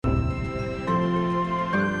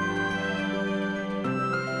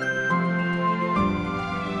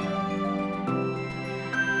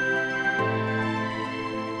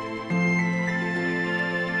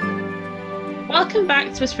Welcome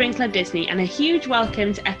back to A Sprinkle of Disney and a huge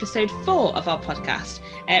welcome to episode 4 of our podcast.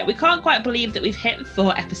 We can't quite believe that we've hit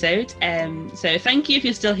 4 episodes, so thank you if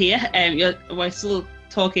you're still here. We're still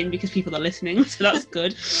talking because people are listening, so that's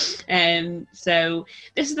good. So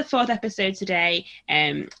this is the 4th episode today,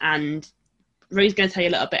 and Rosie's going to tell you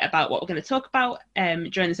a little bit about what we're going to talk about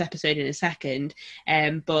during this episode in a second,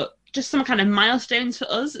 but just some kind of milestones for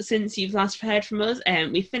us since you've last heard from us.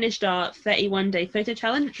 We finished our 31-day photo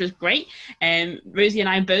challenge, which was great. Rosie and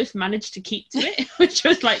I both managed to keep to it, which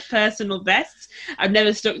was like personal bests. I've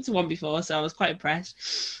never stuck to one before, so I was quite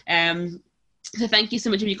impressed. So thank you so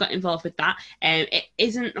much if you got involved with that. It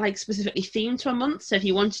isn't like specifically themed to a month, so if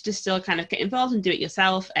you wanted to still kind of get involved and do it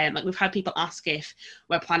yourself, like we've had people ask if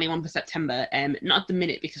we're planning one for September, not at the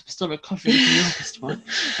minute because we're still recovering from the August one,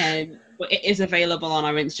 but it is available on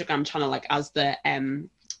our Instagram channel like as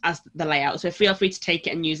the layout, so feel free to take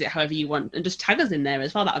it and use it however you want, and just tag us in there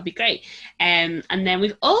as well. That would be great. And then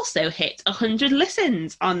we've also hit 100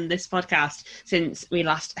 listens on this podcast since we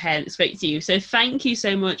last spoke to you, so thank you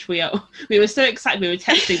so much. We were so excited. We were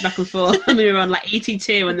texting back and forth and we were on like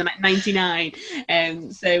 82 and then like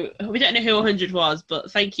 99, so we don't know who 100 was,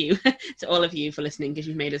 but thank you to all of you for listening because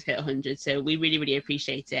you've made us hit 100, so we really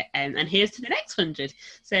appreciate it. And here's to the next 100.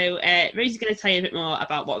 So Rosie's going to tell you a bit more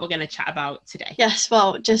about what we're going to chat about today. Yes,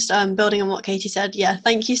 well, just building on what Katie said, yeah,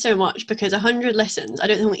 thank you so much, because 100 listens, I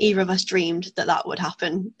don't think either of us dreamed that would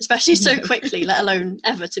happen, especially so quickly, let alone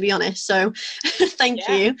ever, to be honest. So thank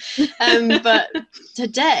you. But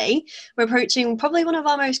today we're approaching probably one of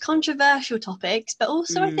our most controversial topics, but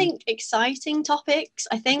also I think exciting topics.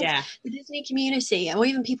 I think the Disney community, or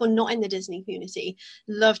even people not in the Disney community,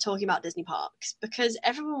 love talking about Disney parks because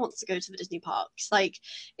everyone wants to go to the Disney parks. Like,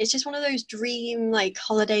 it's just one of those dream like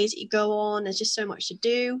holidays that you go on. There's just so much to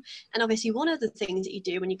do. And obviously one of the things that you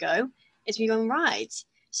do when you go is when you go on rides.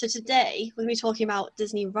 So today we're going to be talking about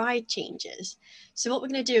Disney ride changes. So what we're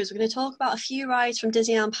going to do is we're going to talk about a few rides from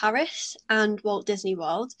Disneyland Paris and Walt Disney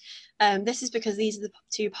World. This is because these are the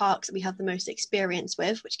 2 parks that we have the most experience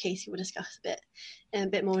with, which Casey will discuss a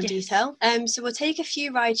bit more in detail. So we'll take a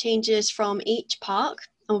few ride changes from each park,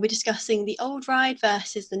 and we'll be discussing the old ride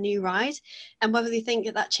versus the new ride and whether they think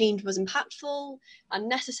that change was impactful,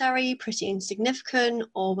 unnecessary, pretty insignificant,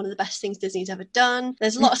 or one of the best things Disney's ever done.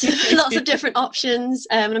 There's lots of different options,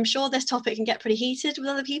 and I'm sure this topic can get pretty heated with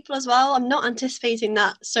other people as well. I'm not anticipating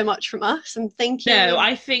that so much from us. I'm thinking... No,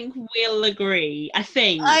 I think we'll agree. I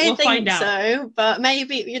think we'll find out. So, but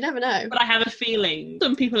maybe, you never know. But I have a feeling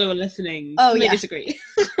some people who are listening may disagree.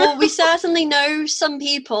 Well, we certainly know some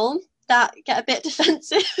people that get a bit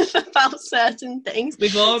defensive about certain things.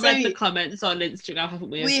 We've all read the comments on Instagram, haven't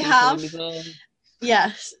we? We have.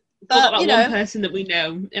 Yes. But you know, one person that we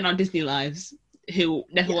know in our Disney lives who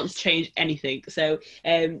never wants to change anything. So,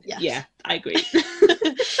 yeah, I agree.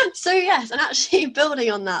 So, yes, and actually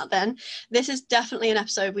building on that then, this is definitely an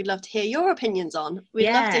episode we'd love to hear your opinions on.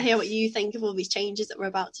 We'd love to hear what you think of all these changes that we're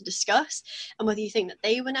about to discuss and whether you think that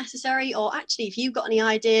they were necessary, or actually if you've got any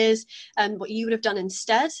ideas and what you would have done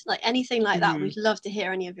instead, like anything like that. We'd love to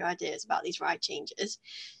hear any of your ideas about these ride changes.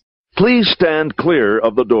 Please stand clear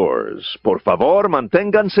of the doors. Por favor,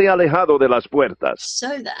 manténganse alejado de las puertas. So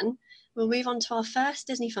then, we'll move on to our first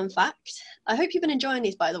Disney fun fact. I hope you've been enjoying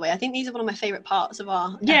these, by the way. I think these are one of my favourite parts of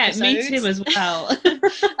our episodes. Me too as well.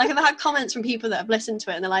 Like, I've had comments from people that have listened to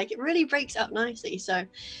it and they're like, it really breaks it up nicely. So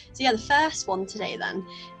yeah, the first one today then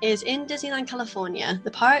is in Disneyland, California. The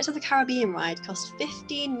Pirates of the Caribbean ride cost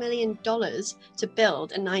 $15 million to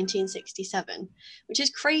build in 1967, which is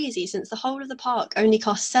crazy since the whole of the park only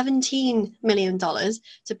cost $17 million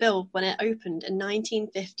to build when it opened in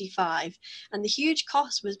 1955. And the huge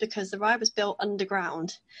cost was because the ride was built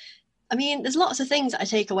underground. I mean, there's lots of things that I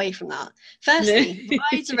take away from that. Firstly,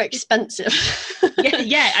 rides are expensive.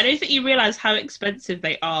 yeah, I don't think you realise how expensive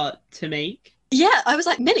they are to make. Yeah, I was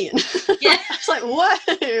like, million. Yeah. I was like,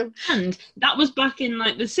 whoa. And that was back in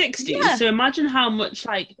like the 60s. Yeah. So imagine how much,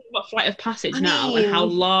 like, what Flight of Passage now and how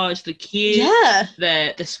large the queue,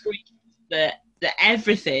 the screen, the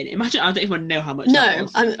everything. Imagine, I don't even know how much that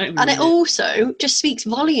was. And it also just speaks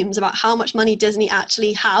volumes about how much money Disney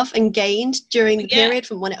actually have and gained during the period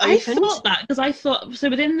from when it opened. I thought that because I thought, so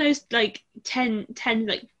within those like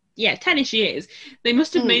 10-ish years, they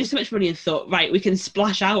must have made so much money and thought, right, we can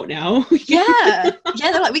splash out now.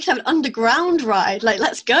 They're like, we can have an underground ride, like,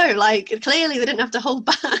 let's go. Like, clearly they didn't have to hold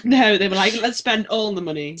back. No, they were like, let's spend all the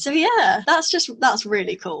money. So that's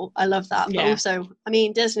really cool. I love that. But also, I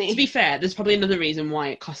mean, Disney, to be fair, there's probably another reason why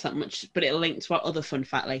it costs that much, but it'll link to our other fun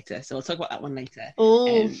fact later, so we'll talk about that one later.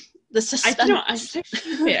 The suspense. I'm so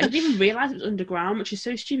stupid. I didn't even realise it was underground, which is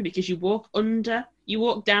so stupid because you walk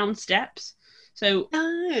down steps. So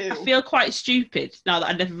I feel quite stupid now that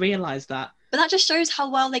I never realised that. But that just shows how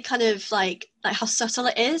well they kind of like how subtle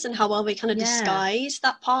it is and how well they kind of disguise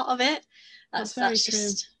that part of it. That's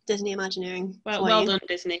just Disney Imagineering. Well done,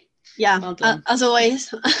 Disney. Yeah, well done. As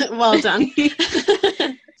always, well done.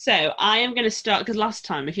 So I am going to start, because last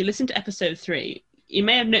time, if you listened to episode 3, you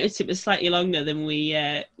may have noticed it was slightly longer than we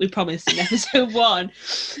promised in episode 1,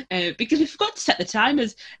 because we forgot to set the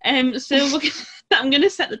timers. So I'm going to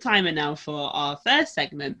set the timer now for our first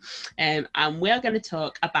segment, and we're going to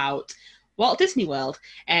talk about Walt Disney World,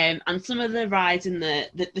 and some of the rides and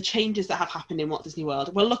the changes that have happened in Walt Disney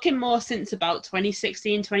World. We're looking more since about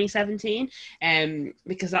 2016, 2017,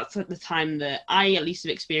 because that's at the time that I at least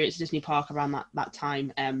have experienced Disney Park around that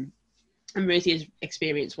time. And Rosie has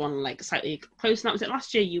experienced one like slightly close. That was it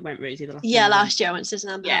last year you went, Rosie? Last year I went to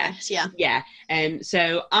Disneyland Paris. Yeah.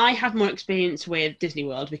 So I have more experience with Disney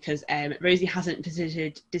World because Rosie hasn't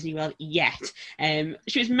visited Disney World yet.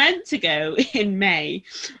 She was meant to go in May,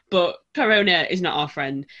 but Corona is not our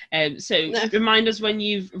friend. Remind us when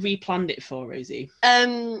you've replanned it for, Rosie.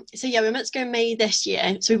 So we were meant to go in May this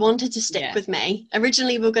year, so we wanted to stick with May.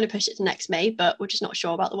 Originally we were going to push it to next May, but we're just not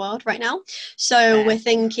sure about the world right now, so we're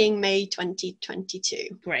thinking May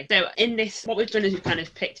 2022. Great. So in this, what we've done is we've kind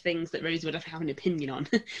of picked things that Rosie would have an opinion on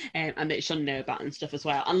and that she'll know about and stuff as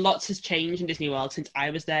well, and lots has changed in Disney World since I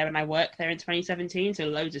was there and I worked there in 2017, so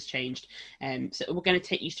loads has changed. So we're going to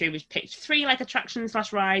take you through, we've picked 3 like attractions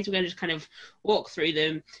 / rides. We're going to just kind of walk through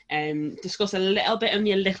them and discuss only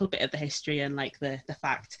a little bit of the history and like the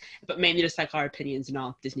fact, but mainly just like our opinions and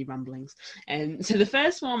our Disney ramblings. So the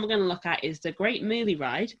first one we're going to look at is the Great Movie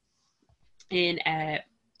Ride in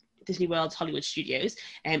Disney World's Hollywood Studios,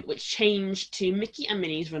 which changed to Mickey and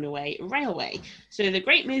Minnie's Runaway Railway. So the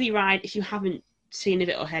Great Movie Ride, if you haven't seen of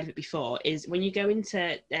it or heard of it before, is when you go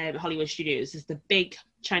into Hollywood Studios, there's the big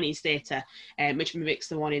Chinese theatre, which mimics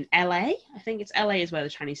the one in LA. I think it's LA is where the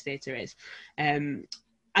Chinese theatre is. And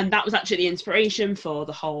that was actually the inspiration for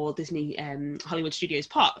the whole Disney Hollywood Studios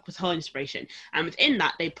park, was the whole inspiration. And within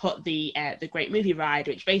that, they put the Great Movie Ride,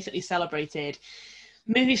 which basically celebrated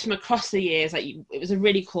movies from across the years. Like it was a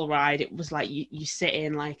really cool ride. It was like you sit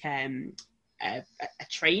in like a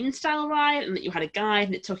train style ride, and that you had a guide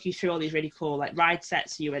and it took you through all these really cool like ride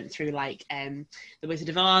sets. So you went through like the Wizard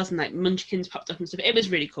of Oz and like Munchkins popped up and stuff. It was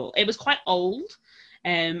really cool. It was quite old,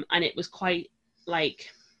 and it was quite like,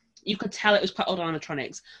 you could tell it was quite old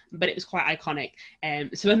animatronics, but it was quite iconic.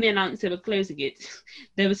 So when they announced they were closing it,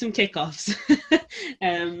 there were some kickoffs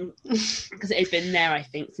because it had been there, I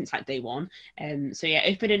think, since like day one. So yeah,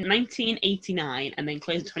 it opened in 1989 and then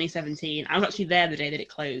closed in 2017. I was actually there the day that it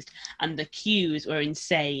closed, and the queues were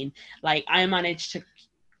insane. Like I managed to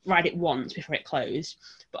ride it once before it closed,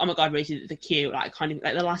 but oh my god, Rosie, the queue, like kind of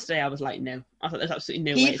like the last day I was like, no, I thought there's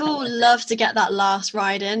absolutely no way. People love to get that last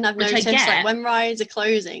ride in. I've noticed like when rides are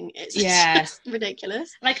closing, it's just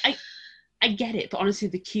ridiculous. Like I get it, but honestly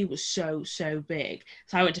the queue was so big,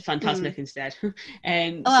 so I went to Fantasmic instead.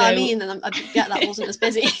 I mean, I get that wasn't as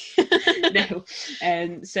busy. No.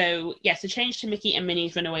 So change to Mickey and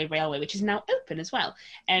Minnie's Runaway Railway, which is now open as well.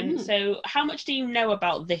 So how much do you know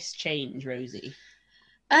about this change, Rosie?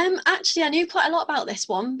 Actually, I knew quite a lot about this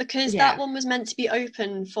one because that one was meant to be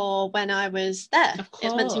open for when I was there. Of course.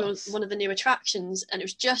 It was meant to be one of the new attractions, and it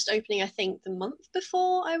was just opening, I think, the month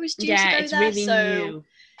before I was due to go there. It's really new.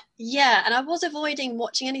 Yeah, and I was avoiding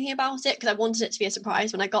watching anything about it because I wanted it to be a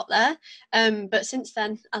surprise when I got there. But since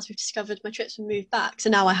then, as we've discovered, my trips have moved back, so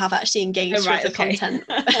now I have actually engaged with the content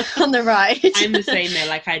on the ride. I'm the same though.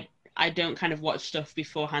 Like I don't kind of watch stuff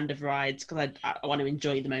beforehand of rides because I want to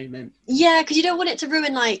enjoy the moment. Yeah, because you don't want it to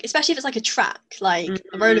ruin, like, especially if it's like a track, like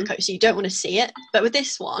a roller coaster, you don't want to see it. But with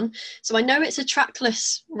this one, so I know it's a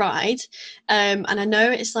trackless ride, and I know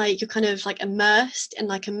it's like you're kind of like immersed in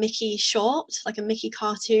like a Mickey short, like a Mickey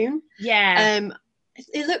cartoon. Yeah.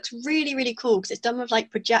 It looks really, really cool because it's done with like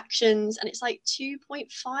projections, and it's like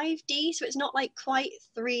 2.5D, so it's not like quite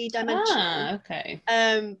 3-dimensional. Ah, okay.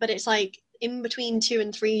 But it's like in between 2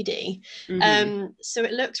 and 3D. So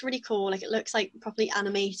it looks really cool. Like it looks like properly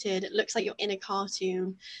animated. It looks like you're in a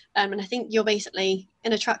cartoon. And I think you're basically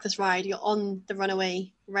in a trackless ride. You're on the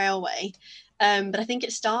Runaway Railway. But I think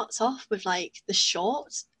it starts off with like the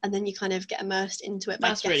short, and then you kind of get immersed into it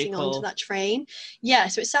by getting really cool. onto that train. Yeah,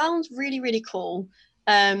 so it sounds really, really cool.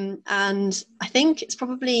 And I think it's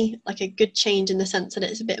probably like a good change in the sense that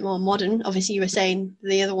it's a bit more modern. Obviously, you were saying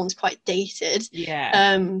the other one's quite dated.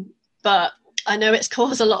 Yeah. But I know it's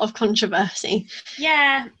caused a lot of controversy.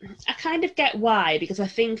 Yeah, I kind of get why, because I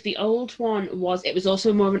think the old one was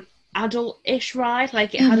also more of an adult-ish ride.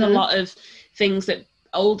 Like it had a lot of things that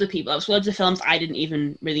older people. It was loads of films I didn't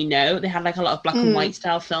even really know. They had like a lot of black and white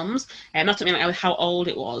style films, and not something like how old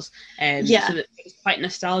it was. So that it was quite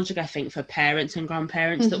nostalgic, I think, for parents and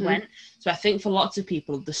grandparents that went. So I think for lots of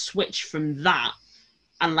people, the switch from that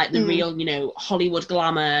and like the real, you know, Hollywood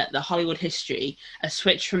glamour, the Hollywood history, a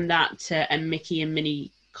switch from that to a Mickey and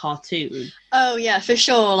Minnie cartoon. Oh yeah, for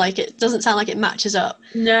sure. Like, it doesn't sound like it matches up.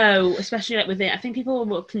 No, especially like with it. I think people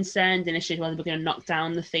were concerned initially whether they were going to knock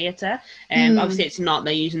down the theatre. Obviously it's not,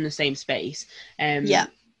 they're using the same space. I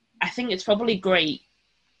think it's probably great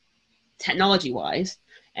technology wise.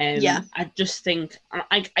 I just think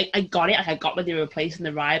I got it. Like, I got where they were replacing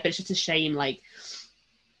the ride, but it's just a shame, like,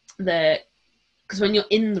 because when you're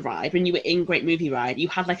in the ride, when you were in Great Movie Ride, you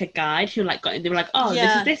had like a guide who like they were like, oh,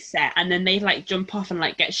 this is this set, and then they'd like jump off and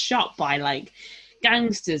like get shot by like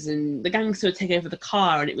gangsters, and the gangster would take over the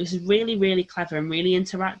car, and it was really, really clever and really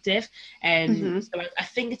interactive. So I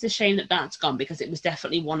think it's a shame that that's gone, because it was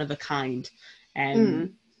definitely one of a kind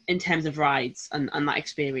in terms of rides and that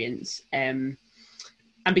experience. And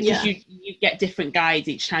because you get different guides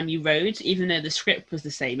each time you rode, even though the script was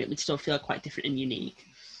the same, it would still feel quite different and unique.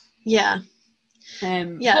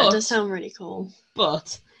 It does sound really cool.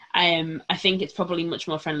 But I think it's probably much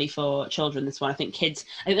more friendly for children, this one. I think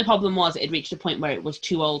the problem was it had reached a point where it was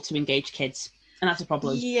too old to engage kids, and that's a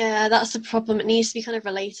problem. Yeah, that's the problem. It needs to be kind of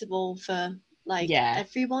relatable for like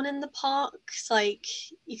everyone in the parks. Like,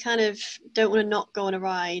 you kind of don't want to not go on a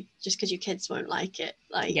ride just because your kids won't like it.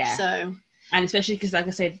 So. And especially because, like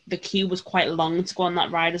I said, the queue was quite long to go on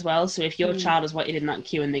that ride as well. So if your child has waited in that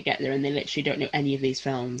queue and they get there and they literally don't know any of these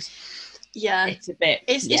films, it's a bit.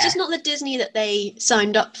 It's just not the Disney that they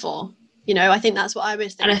signed up for. You know, I think that's what I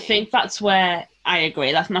was thinking. And I think that's where I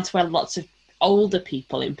agree. That's where lots of older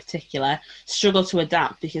people, in particular, struggle to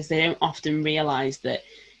adapt, because they don't often realise that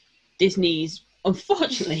Disney's,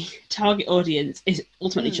 unfortunately, target audience is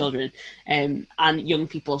ultimately children and young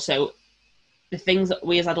people. So the things that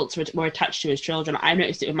we as adults were attached to as children, I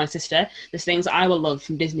noticed it with my sister. There's things I will love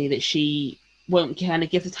from Disney that she won't kind of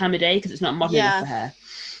give the time of day because it's not modern enough for her.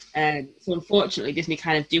 So unfortunately, Disney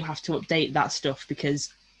kind of do have to update that stuff,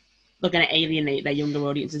 because they're going to alienate their younger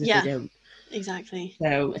audiences if they don't. Exactly.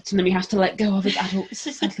 So it's something we have to let go of as adults,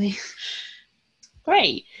 sadly.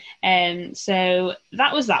 Great. So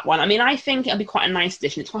that was that one. I mean, I think it'll be quite a nice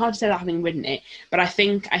addition. It's quite hard to say that having ridden it, but I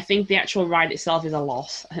think the actual ride itself is a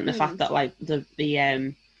loss. I think the fact that like the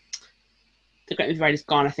Great Movie Ride is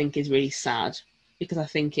gone, I think, is really sad, because I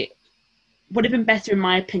think it would have been better, in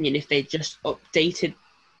my opinion, if they just updated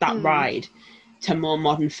that ride to more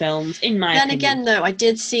modern films, in my opinion. Then again, though, I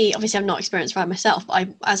did see, obviously I've not experienced ride myself, but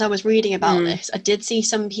as I was reading about this, I did see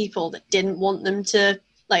some people that didn't want them to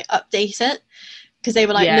like update it, because they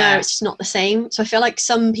were like, no, it's just not the same. So I feel like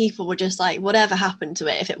some people were just like, whatever happened to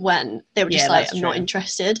it, if it went, they were just like, I'm not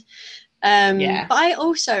interested. But I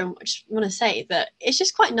also just want to say that it's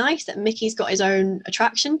just quite nice that Mickey's got his own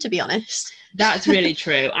attraction, to be honest. That's really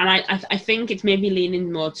true. And I think it's maybe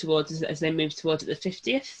leaning more towards, as they move towards the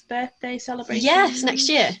 50th birthday celebration. Yes, next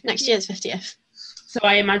year. Next year's 50th. So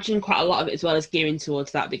I imagine quite a lot of it as well is gearing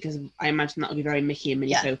towards that, because I imagine that'll be very Mickey and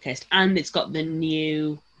Minnie focused. And it's got the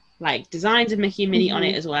new like designs of Mickey and Minnie on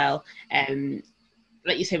it as well.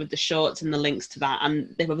 Like you say, with the shorts and the links to that.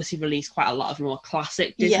 And they've obviously released quite a lot of more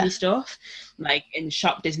classic Disney stuff. Like in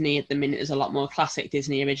Shop Disney at the minute, there's a lot more classic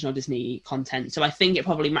Disney, original Disney content. So I think it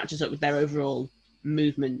probably matches up with their overall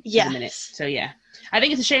movement at the minute. So yeah, I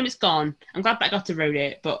think it's a shame it's gone. I'm glad that I got to rode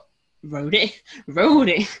it. I'm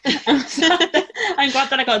glad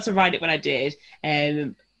that I got to ride it when I did.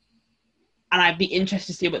 And I'd be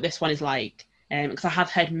interested to see what this one is like. Because I have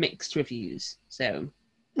heard mixed reviews. So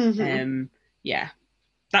yeah.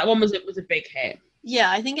 That one was a big hit. Yeah,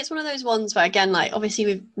 I think it's one of those ones where, again, like, obviously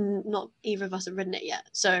we've not, either of us have ridden it yet,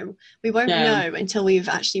 so we won't know until we've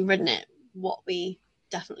actually ridden it what we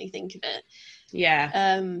definitely think of it.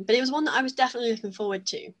 Yeah. But it was one that I was definitely looking forward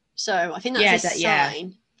to. So I think that's a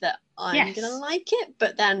sign that I'm gonna like it.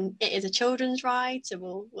 But then it is a children's ride,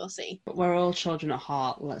 so we'll see. But we're all children at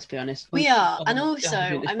heart. Let's be honest. We are, and also,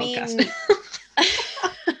 I mean.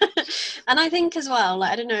 And I think as well,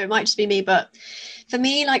 like, I don't know, it might just be me, but for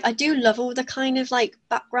me, like, I do love all the kind of like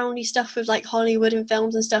backgroundy stuff with like Hollywood and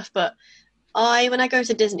films and stuff, but when I go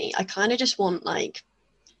to Disney, I kind of just want like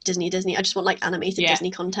Disney. I just want like animated Disney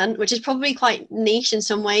content, which is probably quite niche in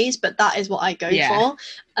some ways, but that is what I go for.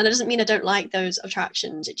 And it doesn't mean I don't like those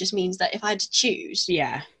attractions. It just means that if I had to choose,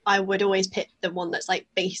 I would always pick the one that's like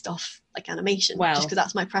based off like animation, just because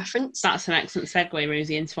that's my preference. That's an excellent segue,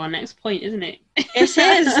 Rosie, into our next point, isn't it? It is.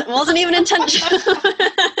 It wasn't even intentional.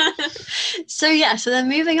 So then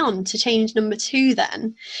moving on to change number 2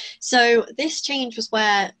 then. So this change was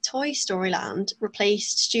where Toy Story Land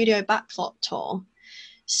replaced Studio Backlot Tour.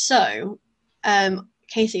 So,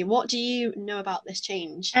 Casey, what do you know about this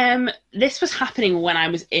change? This was happening when I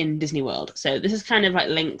was in Disney World. So this is kind of like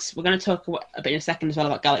links. We're going to talk a bit in a second as well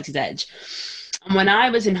about Galaxy's Edge. And when I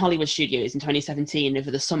was in Hollywood Studios in 2017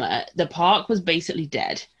 over the summer, the park was basically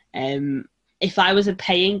dead. If I was a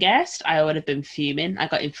paying guest, I would have been fuming. I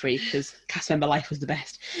got in free because cast member life was the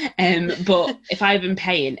best. But if I had been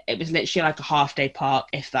paying, it was literally like a half-day park,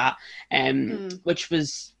 if that, which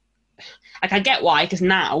was... Like, I get why, because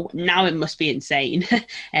now it must be insane. But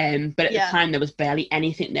at the time, there was barely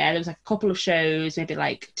anything there. There was like a couple of shows, maybe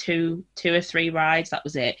like two or three rides. That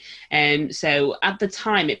was it. So at the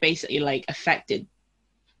time, it basically like affected,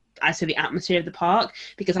 I'd say, the atmosphere of the park,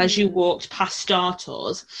 because as you walked past Star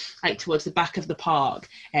Tours, like towards the back of the park,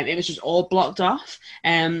 it was just all blocked off.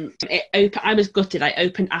 I was gutted. I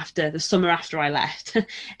opened after the summer after I left,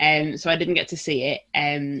 so I didn't get to see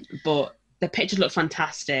it. But the pictures look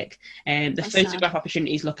fantastic, and the photograph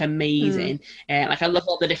opportunities look amazing. Like, I love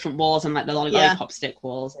all the different walls and like the lollipop stick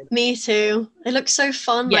walls. Me too. It looks so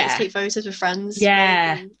fun. Like, to take photos with friends.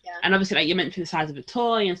 And obviously, like, you're meant to be the size of a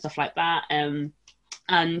toy and stuff like that.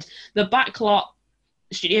 And the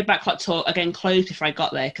Studio Backlot Tour again closed before I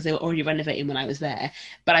got there because they were already renovating when I was there.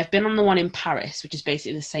 But I've been on the one in Paris, which is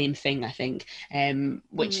basically the same thing, I think,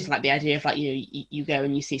 which is like the idea of like, you go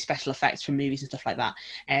and you see special effects from movies and stuff like that.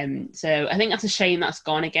 So I think that's a shame that's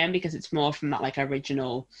gone again, because it's more from that like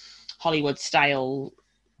original Hollywood style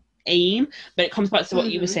aim. But it comes back to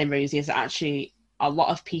what you were saying, Rosie, is that actually a lot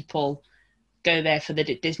of people go there for the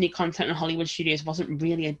Disney content, and Hollywood Studios wasn't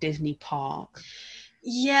really a Disney park.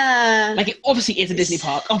 Yeah. Like, it obviously is a Disney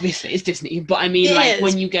park. Obviously, it's Disney. But I mean,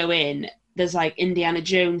 when you go in, there's like Indiana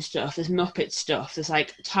Jones stuff, there's Muppet stuff, there's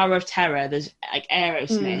like Tower of Terror, there's like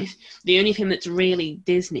Aerosmith. The only thing that's really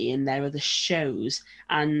Disney in there are the shows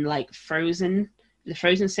and like Frozen, the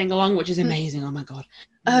Frozen sing-along, which is amazing. Oh my God.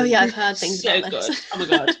 Oh yeah, I've heard things about this. Good. Oh my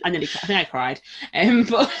God. I think I cried.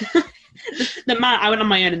 But the man, I went on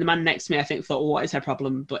my own, and the man next to me, I think, thought, well, what is her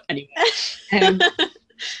problem? But anyway.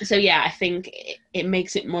 So yeah, I think it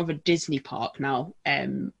makes it more of a Disney park now,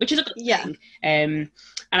 which is a good thing. And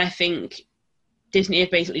I think Disney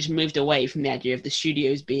have basically just moved away from the idea of the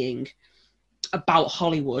studios being about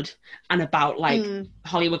Hollywood and about like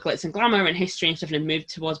Hollywood glitz and glamour and history and stuff, and moved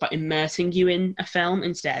towards about immersing you in a film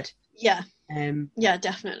instead. Yeah. Yeah,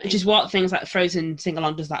 definitely. Which is what things like Frozen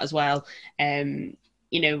sing-along does that as well. You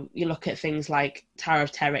know, you look at things like Tower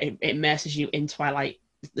of Terror, it immerses you in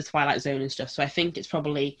the Twilight Zone and stuff. So I think it's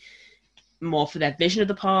probably more for their vision of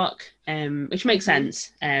the park, which makes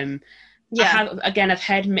sense. I've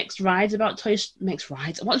heard mixed reviews about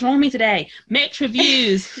mixed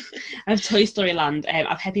reviews of Toy Story Land.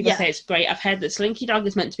 I've heard people say it's great. I've heard that Slinky Dog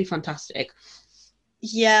is meant to be fantastic.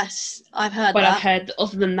 Yes, I've heard but that. I've heard that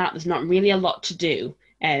other than that, there's not really a lot to do.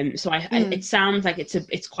 So it sounds like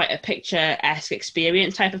it's quite a picture-esque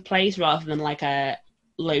experience type of place, rather than like a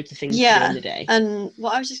loads of things to do in the day. And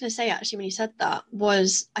what I was just going to say, actually, when you said that,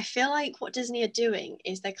 was I feel like what Disney are doing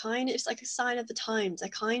is it's like a sign of the times. They're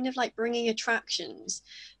kind of like bringing attractions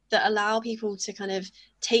that allow people to kind of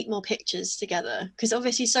take more pictures together, because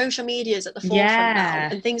obviously social media is at the forefront now,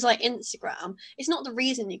 and things like Instagram, it's not the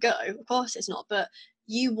reason you go, of course it's not, but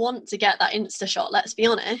you want to get that Insta shot, let's be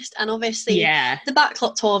honest. And obviously the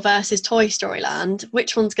Backlot Tour versus Toy Story Land,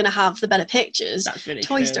 which one's going to have the better pictures? That's really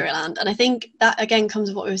Toy Story Land. And I think that again comes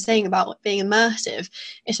with what we were saying about being immersive.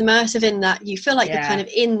 It's immersive in that you feel like you're kind of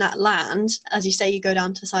in that land. As you say, you go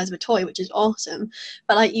down to the size of a toy, which is awesome,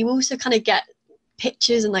 but like you also kind of get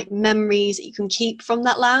pictures and like memories that you can keep from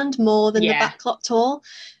that land more than the Backlot Tour.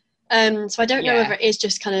 So I don't know whether it is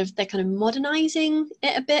just they're kind of modernizing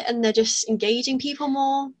it a bit and they're just engaging people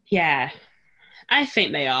more. Yeah, I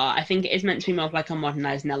think they are. I think it is meant to be more of like a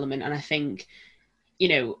modernizing element, and I think, you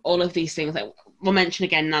know, all of these things, like we'll mention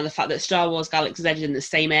again now the fact that Star Wars Galaxy's Edge is in the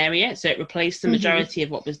same area, so it replaced the majority of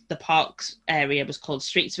what was the park's area was called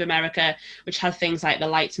Streets of America, which had things like the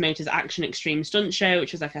Lights Motors Action Extreme Stunt Show,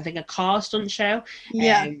 which was like, I think, a car stunt show.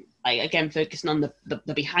 Like, again, focusing on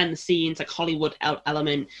the behind the scenes, like Hollywood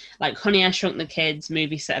element, like Honey, I Shrunk the Kids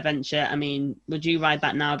movie set adventure. I mean, would you ride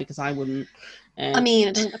that now? Because I wouldn't. I mean,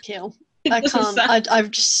 it doesn't appeal. I can't.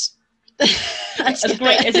 I've just. As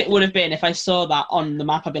great as it would have been if I saw that on the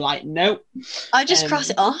map, I'd be like, nope. I just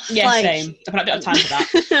cross it off. Yeah, same. I've not got time for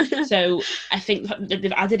that. So I think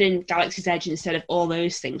they've added in Galaxy's Edge instead of all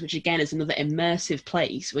those things, which again is another immersive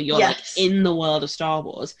place where you're like in the world of Star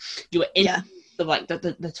Wars. You're in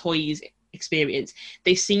the toys experience.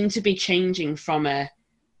 They seem to be changing from a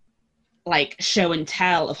like show and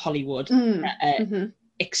tell of Hollywood.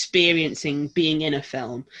 Experiencing being in a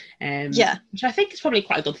film, which I think is probably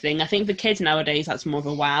quite a good thing. I think for kids nowadays that's more of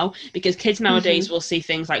a wow, because kids nowadays will see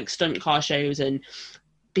things like stunt car shows and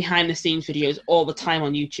behind the scenes videos all the time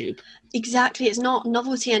on YouTube. Exactly, it's not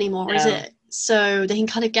novelty anymore, is it? So they can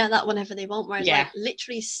kind of get that whenever they want, whereas like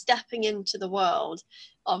literally stepping into the world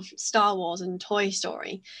of Star Wars and Toy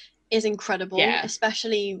Story is incredible,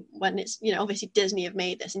 especially when it's, you know, obviously Disney have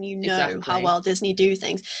made this, and you know how well Disney do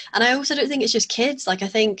things. And I also don't think it's just kids. Like, I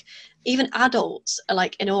think even adults are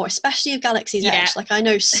like in awe, especially of Galaxy's Edge. Like, I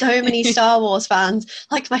know so many Star Wars fans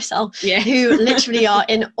like myself who literally are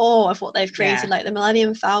in awe of what they've created. Like the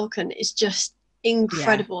Millennium Falcon is just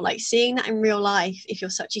incredible. Like seeing that in real life, if you're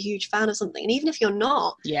such a huge fan of something, and even if you're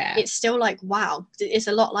not, it's still like, wow. It's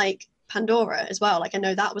a lot like Pandora as well. Like, I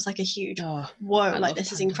know that was like a huge whoa, like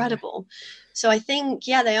this is incredible. So I think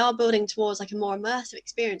they are building towards like a more immersive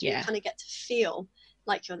experience where you kind of get to feel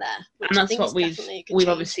like you're there, and that's what we've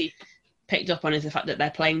obviously picked up on, is the fact that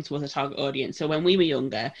they're playing towards a target audience. So when we were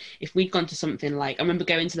younger, if we'd gone to something like, I remember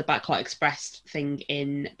going to the Backlot Express thing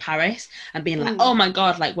in Paris and being like, oh my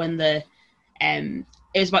god, like when the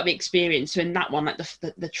it was about the experience. So in that one, like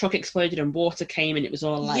the truck exploded and water came and it was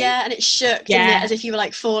all like... Yeah, and it shook, didn't it? As if you were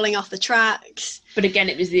like falling off the tracks. But again,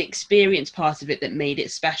 it was the experience part of it that made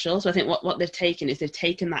it special. So I think what they've taken is they've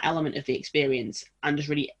taken that element of the experience and just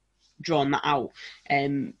really drawn that out.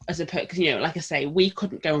 As a, because, you know, like I say, we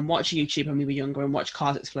couldn't go and watch YouTube when we were younger and watch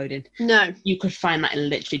cars exploding. No. You could find that in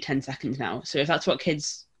literally 10 seconds now. So if that's what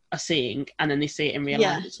kids are seeing and then they see it in real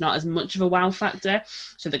life, it's not as much of a wow factor,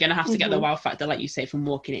 so they're going to have to get the wow factor, like you say, from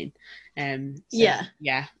walking in.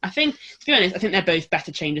 I think, to be honest, I think they're both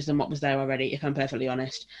better changes than what was there already, if I'm perfectly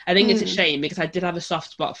honest. I think it's a shame, because I did have a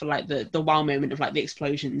soft spot for like the wow moment of like the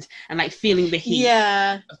explosions and like feeling the heat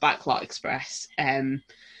of Backlot Express.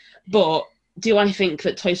 But do I think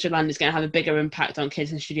that Toy Story Land is going to have a bigger impact on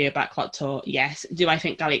Kids in Studio Backlot Tour? Yes. Do I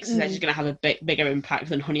think Galaxy's Edge is going to have a bigger impact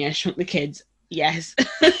than Honey, I Shrunk the Kids? Yes.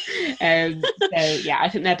 So I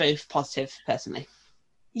think they're both positive, personally.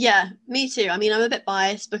 Yeah, me too. I mean, I'm a bit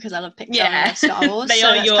biased because I love Pixar and I love Star Wars.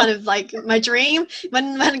 So that's kind of like my dream.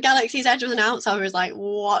 When Galaxy's Edge was announced, I was like,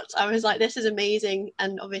 what? I was like, this is amazing.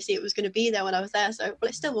 And obviously it was going to be there when I was there. So, well,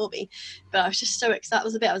 it still will be. But I was just so excited. That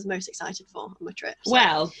was the bit I was most excited for on my trip. So.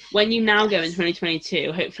 Well, when you now go in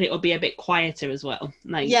 2022, hopefully it will be a bit quieter as well.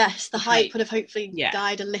 Like, yes, the hype would have hopefully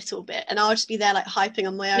died a little bit. And I'll just be there like hyping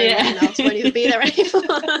on my own and I won't even be there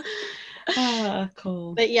anymore.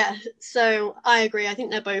 Cool. But so I agree. I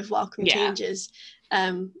think they're both welcome changes,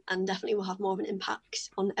 and definitely will have more of an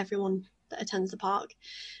impact on everyone that attends the park.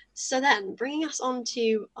 So then, bringing us on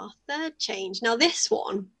to our third change. Now, this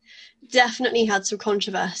one definitely had some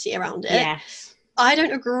controversy around it. Yes. I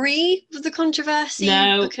don't agree with the controversy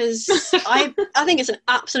because I think it's an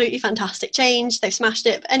absolutely fantastic change. They've smashed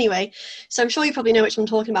it. But anyway, so I'm sure you probably know which one I'm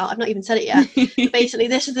talking about. I've not even said it yet. But basically,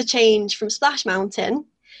 this is the change from Splash Mountain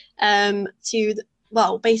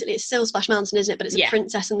basically it's still Splash Mountain, isn't it? But it's a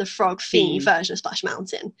Princess and the Frog themed version of Splash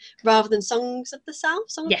Mountain rather than Songs of the South.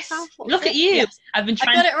 Song of the South. Look at you. Yes. I've been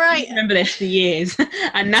trying to remember this for years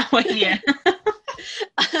and now I'm here.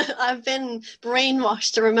 I've been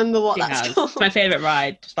brainwashed to remember what that's called. It's my favourite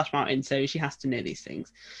ride, Splash Mountain, so she has to know these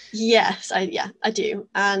things. Yes, I do.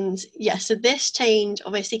 And so this change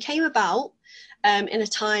obviously came about in a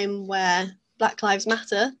time where Black Lives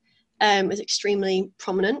Matter was extremely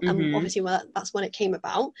prominent, and obviously that's when it came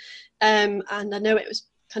about. And I know it was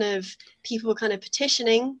kind of, people were kind of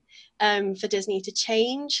petitioning for Disney to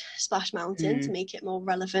change Splash Mountain to make it more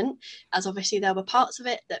relevant, as obviously there were parts of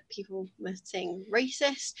it that people were saying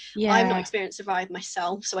racist. I've not experienced the ride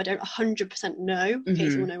myself, so I don't 100% know.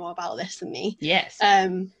 Katie will know more about this than me. Yes.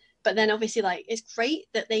 But then obviously, like, it's great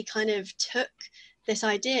that they kind of took this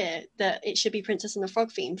idea that it should be Princess and the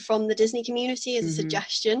Frog theme from the Disney community as a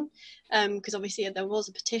suggestion, because obviously there was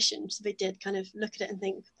a petition, so they did kind of look at it and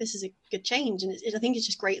think this is a good change, and I think it's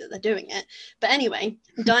just great that they're doing it. But anyway,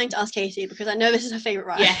 I'm dying to ask Katie because I know this is her favourite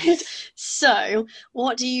ride. Yes. So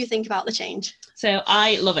what do you think about the change? So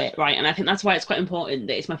I love it, right? And I think that's why it's quite important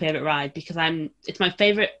that it's my favourite ride, because it's my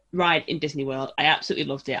favourite ride in Disney World. I absolutely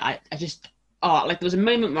loved it. I just like there was a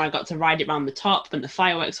moment where I got to ride it around the top when the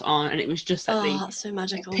fireworks were on, and it was just like that's so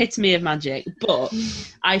magical. Epitome of magic. But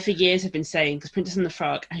I for years have been saying, because Princess and the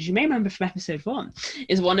Frog, as you may remember from episode 1,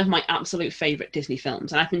 is one of my absolute favourite Disney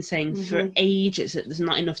films, and I've been saying for ages that there's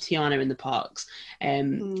not enough Tiana in the parks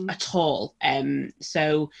at all.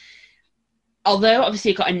 So although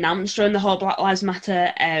obviously it got announced during the whole Black Lives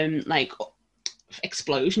Matter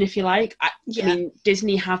explosion, if you like. I Yeah. mean,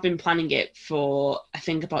 Disney have been planning it for, I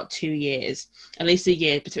think, about 2 years, at least a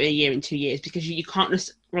year, between a year and 2 years, because you can't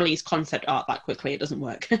just release concept art that quickly. It doesn't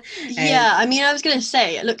work. Yeah, I mean, I was going to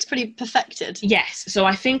say, it looks pretty perfected. Yes. So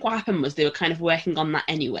I think what happened was they were kind of working on that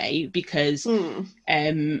anyway, because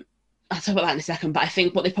I'll talk about that in a second, but I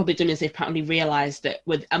think what they've probably done is they've probably realised that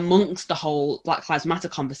with amongst the whole Black Lives Matter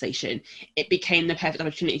conversation, it became the perfect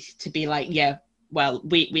opportunity to be like, yeah, well,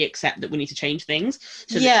 we accept that we need to change things.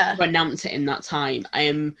 So Yeah. they announce it in that time.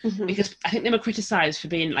 Because I think they were criticised for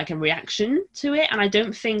being like a reaction to it, and I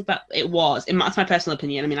don't think that it was. That's my personal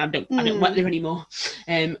opinion. I mean, I don't work there anymore,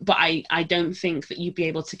 but I don't think that you'd be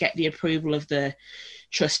able to get the approval of the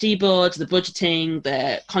trustee boards, the budgeting,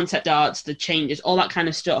 the concept arts, the changes, all that kind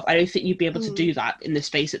of stuff. I don't think you'd be able to do that in the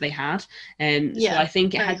space that they had. So I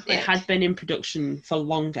think it had been in production for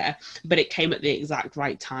longer, but it came at the exact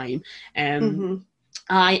right time.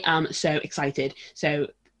 I am so excited. So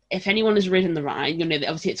if anyone has ridden the ride, you know that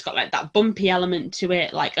obviously it's got like that bumpy element to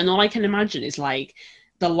it, like, and all I can imagine is like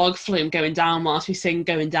the log flume going down whilst we sing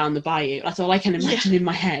Going Down the Bayou. That's all I can imagine in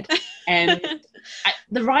my head.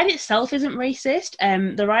 The ride itself isn't racist.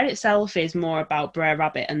 The ride itself is more about Brer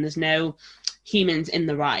Rabbit, and there's no humans in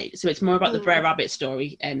the ride. So it's more about the Brer Rabbit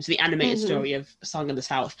story, so the animated story of Song of the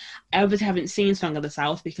South. I obviously haven't seen Song of the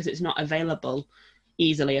South because it's not available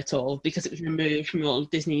easily at all, because it was removed from all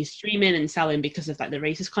Disney streaming and selling because of like the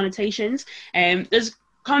racist connotations. There's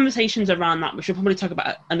conversations around that, which we'll probably talk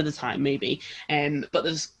about another time maybe, but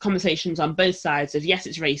there's conversations on both sides of yes,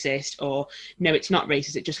 it's racist, or no, it's not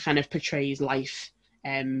racist, it just kind of portrays life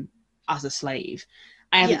as a slave.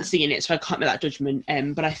 I haven't seen it, so I can't make that judgment,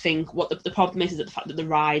 but I think what the problem is that the fact that the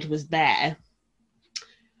ride was there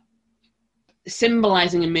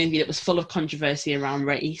symbolising a movie that was full of controversy around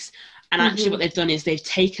race. And actually what they've done is they've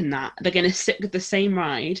taken that, they're going to sit with the same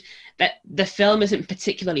ride, that the film isn't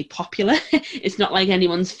particularly popular. It's not like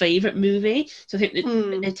anyone's favourite movie. So I think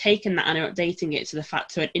they've taken that and are updating it to the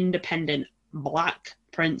fact to an independent Black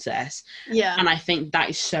princess. And I think that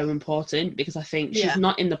is so important, because I think she's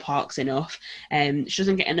not in the parks enough, she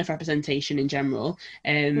doesn't get enough representation in general,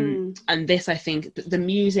 and this, I think the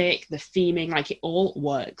music, the theming, like it all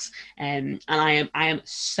works, and I am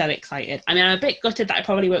so excited. I mean, I'm a bit gutted that I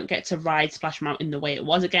probably won't get to ride Splash Mountain the way it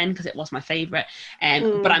was again, because it was my favorite,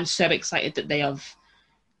 but I'm so excited that they have,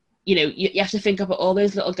 you know, you have to think about all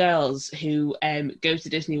those little girls who go to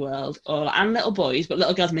Disney World, and little boys, but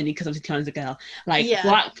little girls mainly because obviously Tiana's a girl, like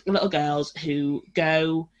Black little girls who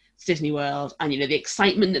go to Disney World, and you know the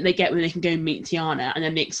excitement that they get when they can go and meet Tiana, and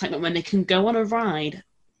then the excitement when they can go on a ride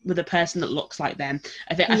with a person that looks like them.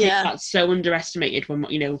 I think that's so underestimated. When,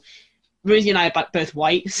 you know, Rosie and I are both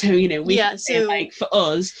white, so you know like for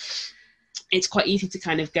us, it's quite easy to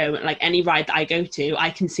kind of go, like any ride that I go to, I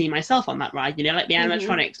can see myself on that ride, you know, like the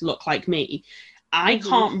animatronics look like me. I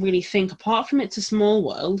can't really think, apart from It's a Small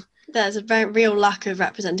World, there's a very real lack of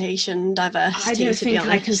representation, diversity. I don't think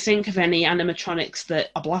I can think of any animatronics that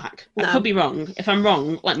are Black. No. I could be wrong. If I'm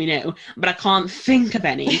wrong, let me know, but I can't think of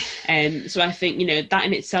any. So I think, you know, that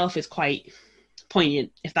in itself is quite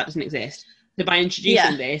poignant if that doesn't exist. So by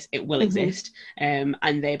introducing this, it will exist, and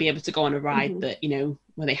they'll be able to go on a ride that, you know,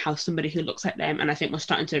 where they have somebody who looks like them. And I think we're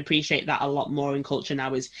starting to appreciate that a lot more in culture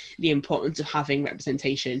now, is the importance of having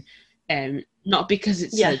representation, not because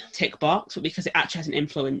it's a tick box, but because it actually has an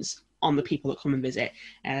influence on the people that come and visit.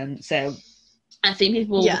 So I think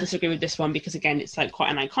people will disagree with this one, because again, it's like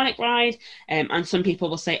quite an iconic ride, and some people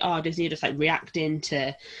will say, oh, Disney are just like reacting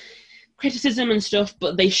to criticism and stuff,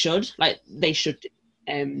 but they should do.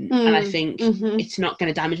 And I think it's not going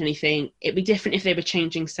to damage anything. It'd be different if they were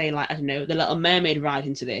changing, say, like, I don't know, the Little Mermaid ride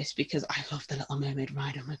into this, because I love the Little Mermaid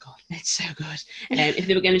ride. Oh my god, it's so good. If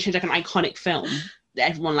they were going to change like an iconic film that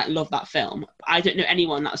everyone like loved that film, I don't know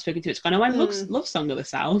anyone that I've spoken to it's gone, oh, I love Song of the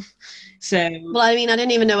South. So, well, I mean, I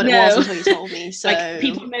didn't even know what it was until you told me. So like,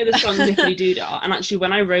 people know the song Zippity Doo-Dah, and actually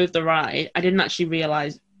when I rode the ride, I didn't actually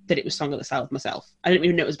realise that it was Song of the South myself. I didn't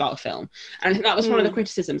even know it was about a film. And I think that was one of the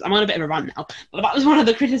criticisms. I'm on a bit of a rant now, but that was one of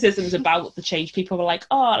the criticisms about the change. People were like,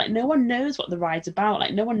 oh, like no one knows what the ride's about.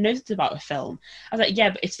 Like no one knows it's about a film. I was like, yeah,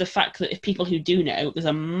 but it's the fact that if people who do know, there's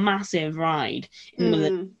a massive ride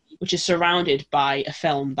in which is surrounded by a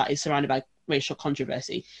film that is surrounded by racial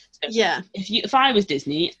controversy. So if I was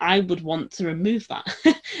Disney, I would want to remove that.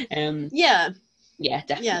 Yeah,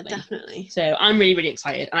 definitely. Yeah, definitely. So I'm really, really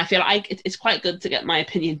excited. And I feel like it's quite good to get my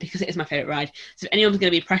opinion, because it is my favourite ride. So if anyone's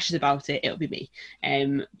going to be precious about it, it'll be me.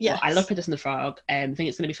 I love Princess and the Frog. I think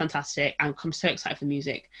it's going to be fantastic. I'm so excited for the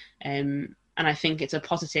music. And I think it's a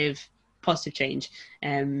positive change.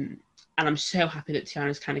 And I'm so happy that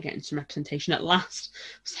Tiana's kind of getting some representation at last.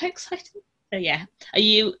 I'm so excited. So yeah, are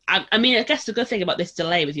you? I mean, I guess the good thing about this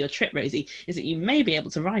delay with your trip, Rosie, is that you may be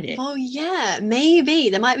able to ride it. Well, yeah, maybe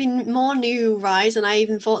there might be more new rides than I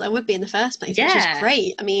even thought there would be in the first place, which is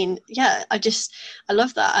great. I mean, yeah, I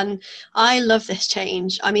love that, and I love this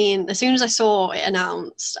change. I mean, as soon as I saw it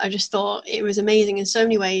announced, I just thought it was amazing in so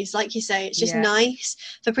many ways. Like you say, it's just nice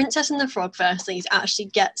for Princess and the Frog, firstly, to actually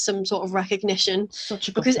get some sort of recognition,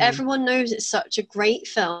 because everyone knows it's such a great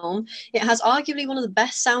film. It has arguably one of the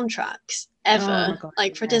best soundtracks ever. God,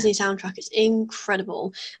 like for a Disney soundtrack, it's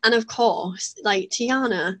incredible. And of course, like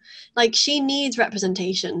Tiana, like she needs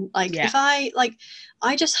representation. Like if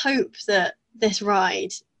I just hope that this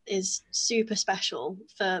ride is super special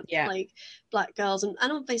for like Black girls and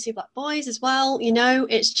obviously Black boys as well. You know,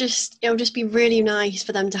 it'll just be really nice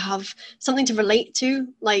for them to have something to relate to,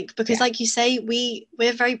 like, because like you say,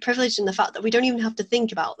 we're very privileged in the fact that we don't even have to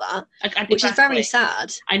think about that, which is very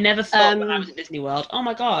sad. I never thought when I was at Disney World, oh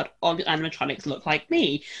my god, all the animatronics look like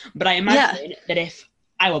me, but I imagine that if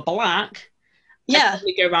I were Black, I'd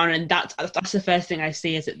probably go around and that's the first thing I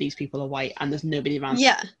see, is that these people are white and there's nobody around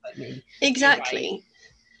like me. Exactly.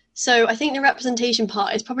 So I think the representation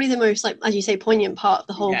part is probably the most, like, as you say, poignant part of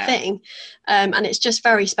the whole thing. And it's just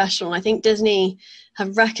very special. And I think Disney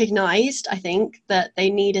have recognised, I think, that they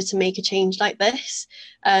needed to make a change like this,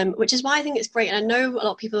 which is why I think it's great. And I know a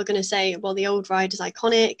lot of people are going to say, well, the old ride is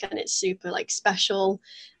iconic and it's super, like, special.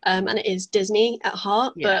 And it is Disney at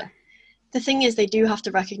heart. But the thing is, they do have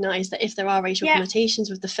to recognise that if there are racial connotations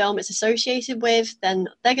with the film it's associated with, then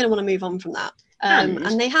they're going to want to move on from that.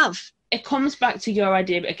 And they have. It comes back to your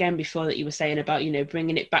idea again before that you were saying about, you know,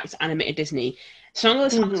 bringing it back to animated Disney. So long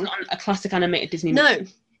as it's not a classic animated Disney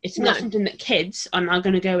movie, it's not something that kids are now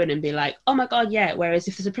going to go in and be like, oh my god, yeah. Whereas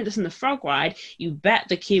if there's a Princess and the Frog ride, you bet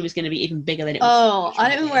the queue is going to be even bigger than it was. I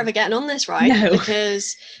don't think we're ever getting on this ride,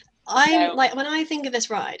 because like, when I think of this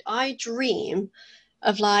ride, I dream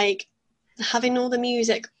of like having all the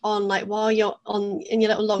music on, like, while you're in your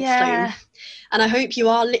little log flume. And I hope you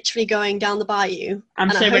are literally going down the bayou. I'm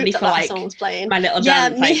so ready for like song's playing. My little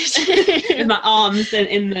dance, like, with my arms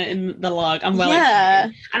in the log. I'm well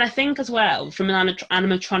excited. And I think as well, from an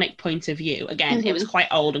animatronic point of view, again, it was quite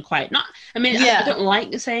old and quite not. I mean, I don't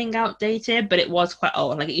like saying outdated, but it was quite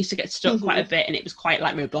old. Like, it used to get stuck quite a bit, and it was quite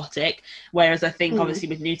like robotic. Whereas I think obviously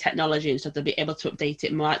with new technology and stuff, they'll be able to update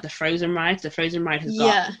it more. Like the Frozen ride. The Frozen ride has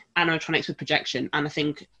got animatronics with projection, and I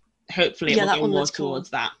think hopefully it will go more towards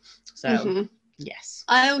that. So. Yes.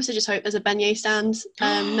 I also just hope there's a beignet stand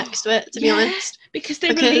next to it, to be honest. Because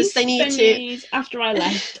they need beignets after I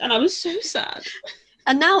left, and I was so sad.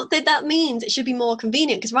 And now that means it should be more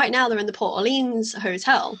convenient, because right now they're in the Port Orleans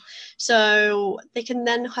Hotel. So they can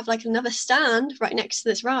then have like another stand right next to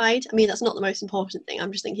this ride. I mean, that's not the most important thing.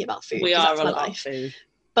 I'm just thinking about food. We are all about food.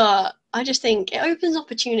 But I just think it opens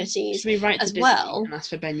opportunities as well. And ask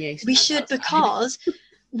for beignets. We should, because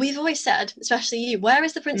we've always said, especially you, where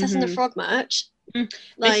is the Princess and the Frog merch?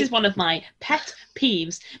 This is one of my pet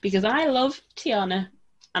peeves, because I love Tiana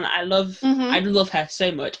and I love her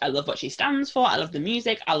so much. I love what she stands for. I love the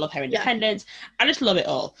music. I love her independence. I just love it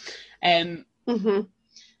all.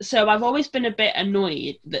 So I've always been a bit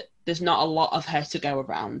annoyed that there's not a lot of her to go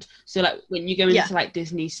around. So like when you go into like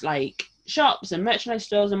Disney's like shops and merchandise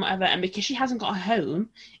stores and whatever, and because she hasn't got a home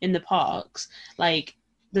in the parks, like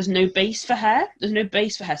there's no base for her. There's no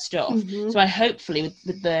base for her stuff. So I hopefully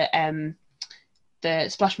with the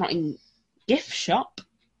Splash Mountain gift shop.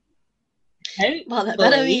 Well, there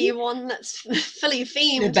better be one that's fully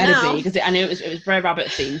themed. It better be, because I know it was Brer Rabbit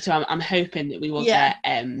themed. So I'm hoping that we will get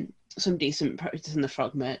some decent Princess and the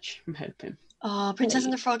Frog merch. I'm hoping. Oh, Princess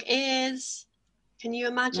and the Frog is. Can you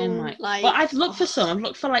imagine? Like, well, I've looked for some. I've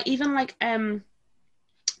looked for like even like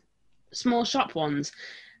small shop ones,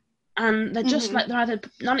 and they're just like they're either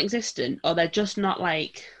non-existent or they're just not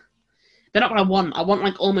like. They're not what I want. I want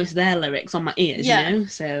like almost their lyrics on my ears, you know?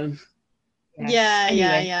 So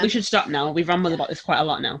anyway, we should stop now. We've rambled about this quite a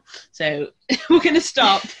lot now. So we're going to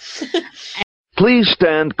stop. Please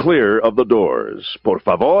stand clear of the doors. Por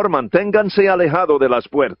favor, manténganse alejado de las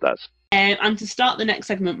puertas. And to start the next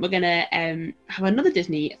segment, we're going to have another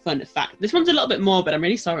Disney fun fact. This one's a little bit more, but I'm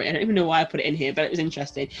really sorry. I don't even know why I put it in here, but it was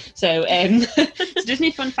interesting. So, so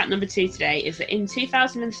Disney fun fact number 2 today is that in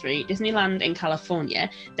 2003, Disneyland in California,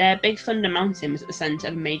 their Big Thunder Mountain was at the centre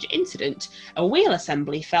of a major incident. A wheel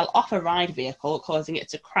assembly fell off a ride vehicle, causing it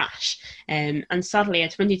to crash. And sadly, a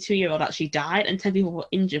 22-year-old actually died and 10 people were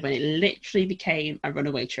injured when it literally became a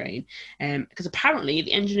runaway train. Because apparently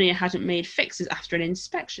the engineer hadn't made fixes after an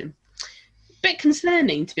inspection. bit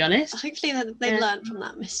concerning, to be honest. Hopefully they've learned from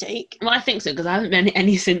that mistake. Well, I think so, because I haven't been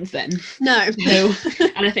any since then. No. So,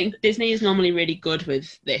 and I think Disney is normally really good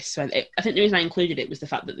with this. So I think the reason I included it was the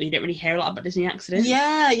fact that you don't really hear a lot about Disney accidents.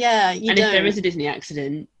 Yeah, and if there is a Disney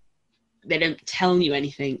accident, they don't tell you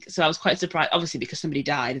anything. So I was quite surprised, obviously, because somebody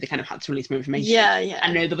died, they kind of had to release more information. Yeah.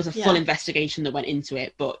 I know there was a full investigation that went into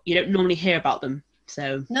it, but you don't normally hear about them.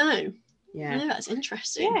 So no. Yeah. No, that's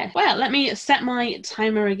interesting. Yeah. Well, let me set my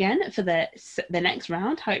timer again for the next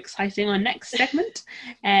round. How exciting, our next segment.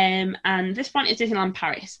 And this one is Disneyland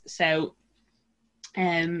Paris. So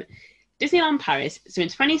Disneyland Paris. So in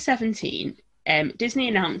 2017, Disney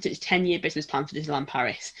announced its 10-year business plan for Disneyland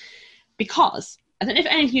Paris, because I don't know if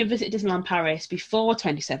any of you have visited Disneyland Paris before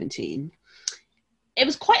 2017. It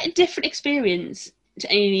was quite a different experience to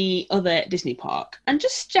any other Disney park, and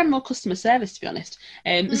just general customer service, to be honest.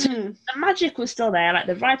 So the magic was still there, like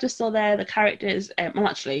the rides were still there, the characters, well,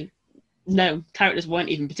 actually, no, characters weren't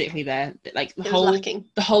even particularly there. Like the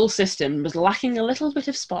whole system was lacking a little bit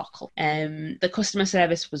of sparkle. The customer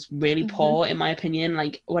service was really poor, in my opinion.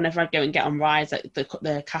 Like whenever I'd go and get on rides, like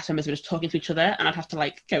the cast members were just talking to each other, and I'd have to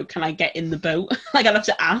like go, can I get in the boat? Like I'd have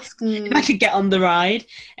to ask if I could get on the ride.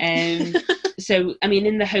 So I mean,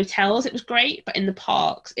 in the hotels it was great, but in the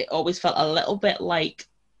parks it always felt a little bit like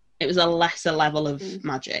it was a lesser level of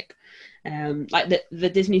magic. Like the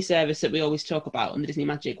Disney service that we always talk about and the Disney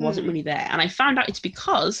magic wasn't really there, and I found out it's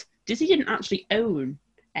because Disney didn't actually own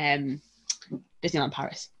Disneyland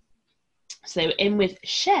Paris. So in with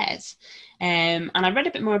shares, and I read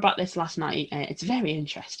a bit more about this last night. It's very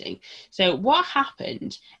interesting. So what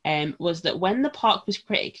happened was that when the park was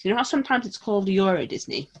created, you know how sometimes it's called Euro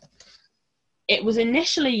Disney? It was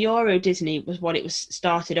initially Euro Disney was what it was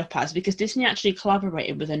started up as, because Disney actually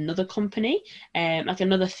collaborated with another company, like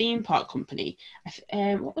another theme park company.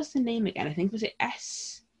 What was the name again? I think was it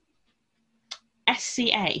SCA,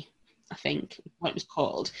 I think what it was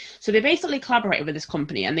called. So they basically collaborated with this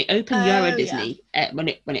company, and they opened Euro Disney when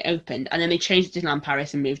it opened, and then they changed Disneyland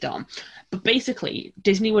Paris and moved on. But basically,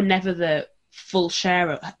 Disney were never the full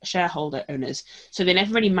shareholder owners, so they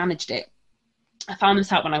never really managed it. I found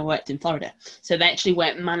this out when I worked in Florida. So they actually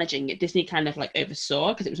weren't managing it. Disney kind of like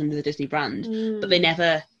oversaw, because it was under the Disney brand, but they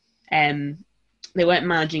never, they weren't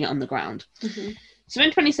managing it on the ground. So in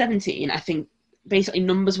 2017, I think basically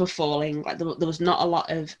numbers were falling. Like there was not a lot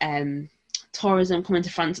of tourism coming to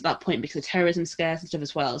France at that point, because of tourism scares and stuff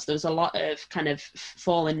as well. So there was a lot of kind of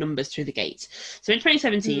fall in numbers through the gates. So in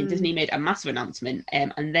 2017, Disney made a massive announcement,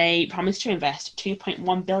 and they promised to invest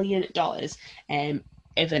 $2.1 billion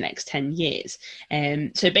over the next 10 years.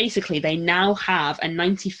 So basically they now have a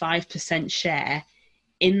 95% share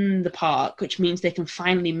in the park, which means they can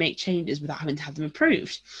finally make changes without having to have them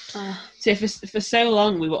approved. So for so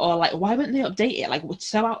long we were all like, why wouldn't they update it? Like, we're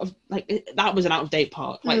so out of, like, that was an out of date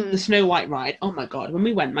park. Like the Snow White ride, oh my god, when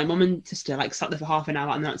we went, my mum and sister like sat there for half an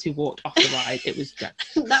hour and then actually walked off the ride. It was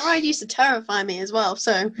that ride used to terrify me as well,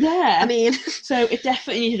 so yeah, I mean so it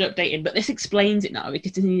definitely needed updating, but this explains it now,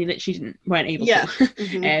 because Disney literally weren't able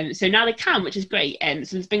to. So now they can, which is great.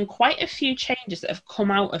 So there's been quite a few changes that have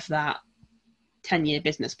come out of that 10-year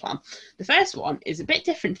business plan. The first one is a bit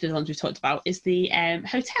different to the ones we've talked about, is the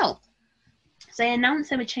hotel. So they announced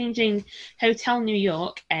they were changing Hotel New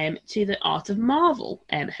York to the Art of Marvel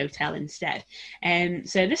hotel instead.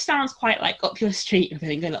 So this sounds quite like up your street, I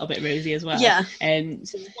think, a little bit Rosie as well. Yeah.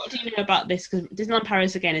 So what do you know about this? Because Disneyland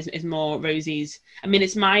Paris, again, is more Rosie's. I mean,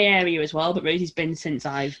 it's my area as well, but Rosie's been since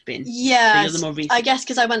I've been. Yeah, so more recent. I guess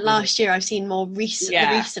because I went last year, I've seen more recent,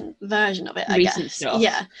 the recent version of it, I guess. Stuff.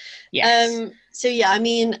 Yeah. Yes. So yeah, I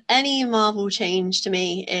mean, any Marvel change to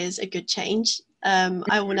me is a good change.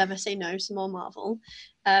 I will never say no to more Marvel.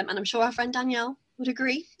 And I'm sure our friend Danielle would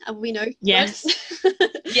agree. And we know. Yes.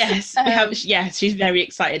 Yes. Yes, she's very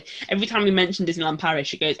excited. Every time we mention Disneyland Paris,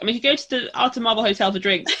 she goes, I mean, you go to the Art of Marvel Hotel for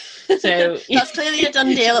drinks. So that's clearly a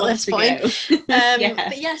done deal at this point. Yeah.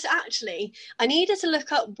 But yes, actually, I needed to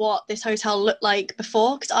look up what this hotel looked like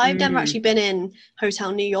before, because I've never actually been in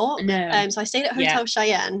Hotel New York. No. So I stayed at Hotel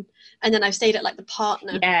Cheyenne, and then I've stayed at like the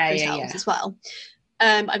partner hotels as well.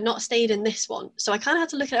 I've not stayed in this one, so I kind of had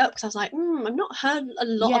to look it up, because I was like, I've not heard a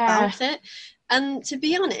lot about it. And to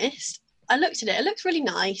be honest, I looked at it. It looks really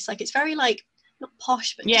nice. Like, it's very like not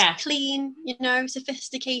posh, but just clean. You know,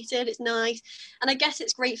 sophisticated. It's nice, and I guess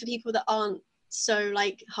it's great for people that aren't so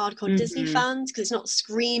like hardcore Disney fans, because it's not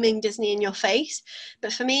screaming Disney in your face.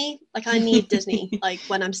 But for me, like, I need Disney. Like,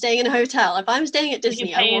 when I'm staying in a hotel, if I'm staying at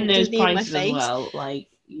Disney, I want Disney in my face. As well, like.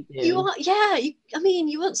 You do. You are, yeah. I mean,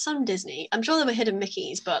 you want some Disney. I'm sure there were hidden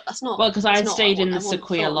Mickeys, but that's not. Well, because I had that's not stayed what in I the want.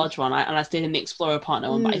 Sequoia Full. Lodge one, and I stayed in the Explorer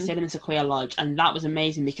Partner one, but I stayed in the Sequoia Lodge, and that was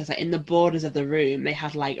amazing because like, in the borders of the room, they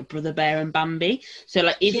had like a Brother Bear and Bambi. So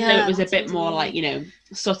like, even though it was a that bit sounds more like, amazing. you know,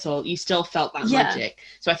 subtle, you still felt that Yeah. magic.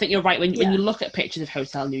 So I think you're right. When Yeah. you look at pictures of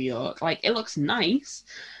Hotel New York, like, it looks nice,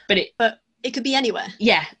 but it could be anywhere.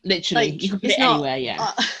 yeah, literally, Like, you could put it's it not, anywhere,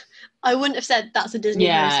 yeah. I wouldn't have said that's a Disney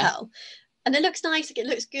Yeah. hotel. And it looks nice, like, it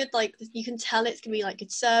looks good, like you can tell it's gonna be like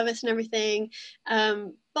good service and everything.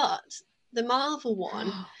 But the Marvel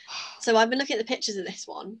one, so I've been looking at the pictures of this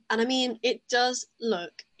one, and I mean, it does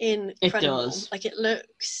look incredible. It does. Like, it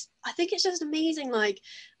looks, I think it's just amazing. Like,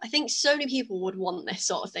 I think so many people would want this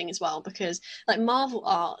sort of thing as well, because like Marvel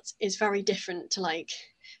art is very different to like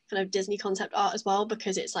kind of Disney concept art as well,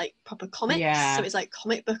 because it's like proper comics. Yeah. So it's like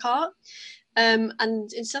comic book art.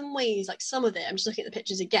 And in some ways, like some of it, I'm just looking at the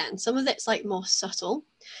pictures again, some of it's like more subtle.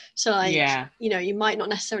 So like, Yeah. you know, you might not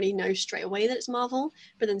necessarily know straight away that it's Marvel,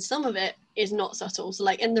 but then some of it is not subtle. So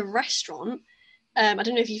like in the restaurant, I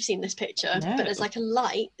don't know if you've seen this picture, No. but there's like a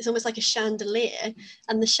light, it's almost like a chandelier,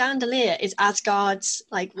 and the chandelier is Asgard's,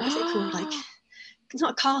 like, what is it called? Like, it's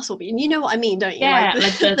not a castle, but you know what I mean, don't you? Yeah,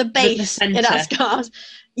 like the base in centre. Asgard.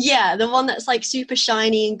 Yeah, the one that's like super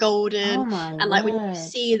shiny and golden. Oh my and like word. when you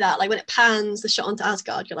see that, like when it pans the shot onto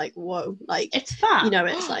Asgard, you're like, whoa, like, It's that. you know,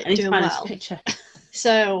 it's like I need to doing find well. this picture.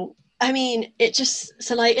 So I mean, it just,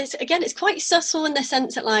 so like, it's quite subtle in the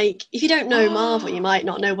sense that like, if you don't know Marvel, you might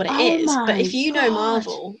not know what it is. But if you know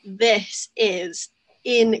Marvel, this is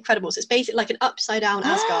incredible. So it's basically like an upside down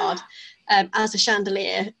Asgard as a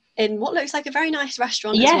chandelier in what looks like a very nice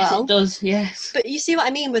restaurant as well. Yes, it does, yes. But you see what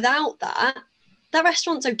I mean? Without that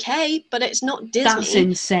restaurant's okay, but it's not Disney. That's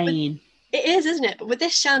insane. But it is, isn't it? But with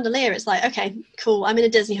this chandelier, it's like, okay, cool, I'm in a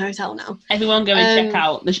Disney hotel now. Everyone go and check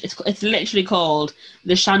out. It's literally called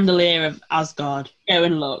The Chandelier of Asgard. Go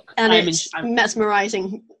and look. And it's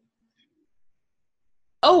mesmerising.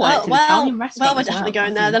 Oh, it's an Italian restaurant. Well, we're definitely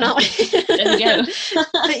going there then, aren't we? There we go.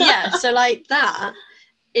 But yeah, so like that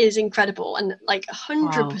is incredible and like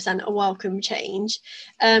 100% a welcome change.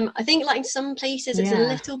 I think like in some places it's a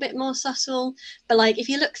little bit more subtle, but like if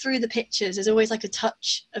you look through the pictures, there's always like a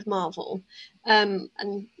touch of Marvel. And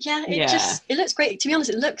yeah, it looks great. To be honest,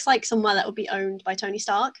 it looks like somewhere that would be owned by Tony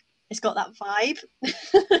Stark. It's got that vibe.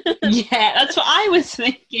 Yeah, that's what I was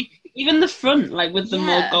thinking. Even the front, like with the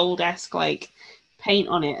more gold-esque like paint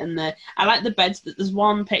on it, and I like the beds. There's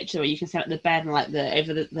one picture where you can see like the bed and like the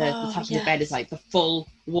over the top of the bed is like the full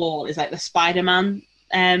wall is like the Spider-Man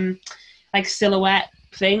like silhouette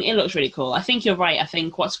thing. It looks really cool. I think you're right. I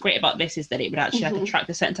think what's great about this is that it would actually like attract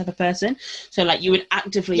a certain type of person. So like you would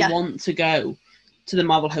actively want to go to the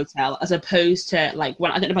Marvel Hotel, as opposed to like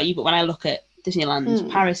when, I don't know about you, but when I look at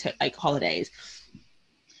Disneyland Paris like holidays,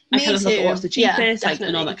 I kind of look at what's the cheapest, like,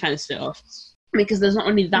 and all that kind of stuff. Because there's not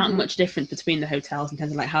really that much difference between the hotels in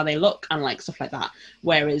terms of like how they look and like stuff like that.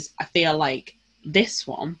 Whereas I feel like this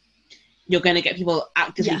one, you're going to get people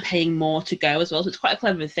actively paying more to go as well. So it's quite a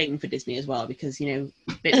clever thing for Disney as well, because, you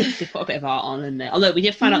know, they put a bit of art on. And although we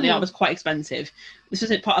did find out the art was quite expensive, this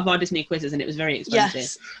was part of our Disney quizzes and it was very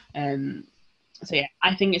expensive. Yes. So yeah,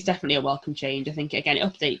 I think it's definitely a welcome change. I think, again, it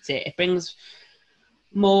updates it. It brings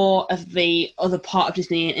more of the other part of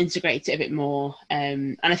Disney and integrates it a bit more.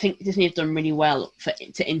 And I think Disney have done really well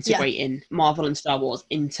to integrate in Marvel and Star Wars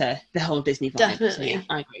into the whole Disney vibe. Definitely. So, yeah,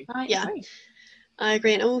 I agree. I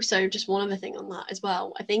agree. And also, just one other thing on that as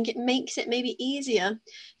well, I think it makes it maybe easier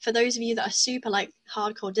for those of you that are super like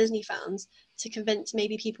hardcore Disney fans to convince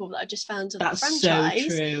maybe people that are just fans of the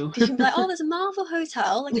franchise. So true. Because you can be like, oh, there's a Marvel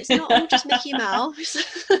hotel, like it's not all just Mickey Mouse.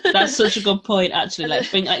 That's such a good point, actually.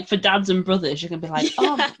 Like for dads and brothers, you can be like,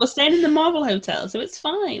 oh, we're staying in the Marvel hotel, so it's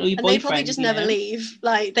fine. Or your boyfriend, they probably just never leave.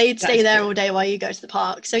 Like they'd stay there all day while you go to the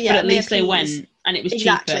park. So yeah, but at least they went, and it was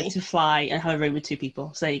cheaper to fly and have a room with two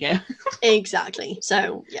people. So there you go. Exactly.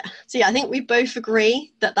 So yeah, I think we both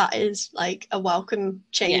agree that is like a welcome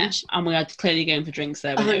change. Yeah, and we are clearly going for drinks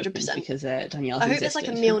there. 100%. Because Danielle. I hope it's like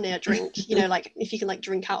a Mjolnir drink. You know, like if you can like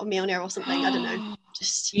drink out of Mjolnir or something. I don't know.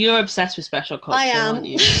 Just you're obsessed with special cocktail, I am. Aren't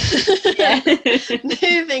you?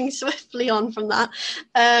 Moving swiftly on from that.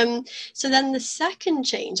 So then the second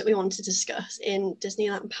change that we want to discuss in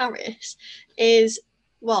Disneyland Paris is,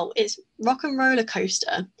 well, it's Rock and Roller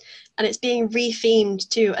Coaster, and it's being rethemed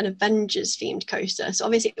to an Avengers themed coaster. So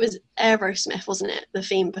obviously it was Aerosmith, wasn't it, the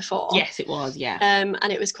theme before? Yes, it was, yeah. And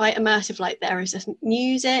it was quite immersive, like there was this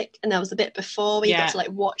music, and there was a bit before where you got to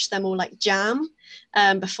like watch them all like jam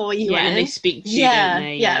before you went and in. they speak to you, don't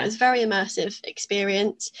they? Yeah, it was a very immersive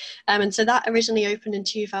experience. And so that originally opened in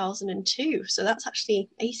 2002. So that's actually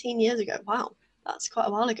 18 years ago. Wow. That's quite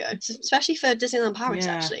a while ago, especially for Disneyland Paris.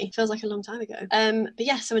 Yeah. Actually, feels like a long time ago. But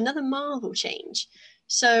yeah, so another Marvel change.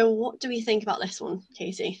 So what do we think about this one,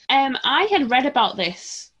 Katie? I had read about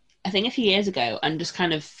this, I think a few years ago, and just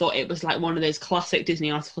kind of thought it was like one of those classic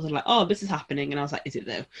Disney articles of like, oh, this is happening, and I was like, is it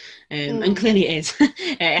though? And clearly it is.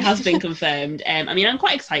 It has been confirmed. I mean, I'm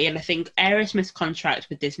quite excited. I think Aerosmith's contract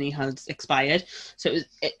with Disney has expired, so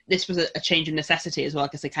this was a change of necessity as well,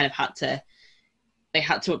 because they kind of had to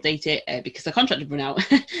update it because the contract had run out.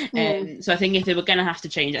 So I think if they were going to have to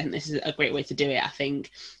change, I think this is a great way to do it. I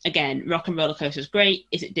think, again, Rock and Roller Coaster is great.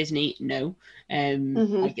 Is it Disney? No.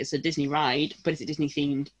 Like, it's a Disney ride, but is it Disney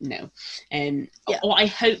themed? No. What I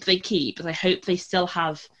hope they keep is, I hope they still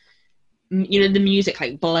have, you know, the music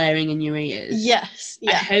like blaring in your ears. Yes.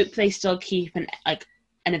 Yeah. I hope they still keep an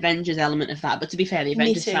Avengers element of that, but to be fair, the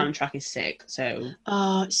Avengers soundtrack is sick, so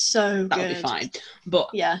so that'll be fine. But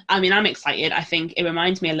yeah, I mean, I'm excited. I think it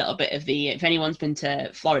reminds me a little bit of if anyone's been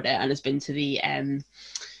to Florida and has been to the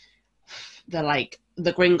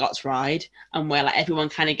the Gringotts ride, and where like everyone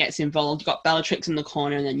kind of gets involved. You've got Bellatrix in the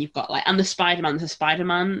corner, and then you've got like, and the Spider-Man, there's a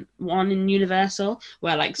Spider-Man one in Universal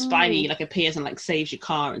where like Spidey like appears and like saves your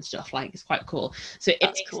car and stuff. Like, it's quite cool. So it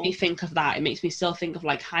makes me think of that. It makes me still think of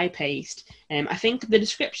like high paced. I think the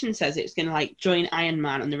description says it's going to like join Iron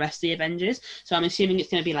Man and the rest of the Avengers. So I'm assuming it's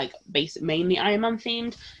going to be like mainly Iron Man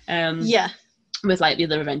themed. With like the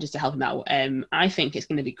other Avengers to help him out. I think it's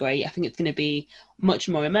going to be great. I think it's going to be much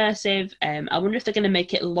more immersive. I wonder if they're going to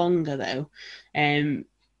make it longer though,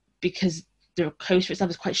 because the coaster itself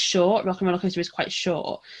is quite short. Rock and Roller Coaster is quite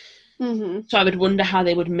short. So I would wonder how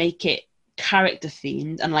they would make it character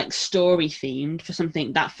themed and like story themed for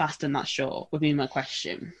something that fast and that short, would be my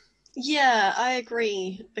question. Yeah, I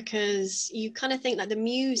agree, because you kind of think like the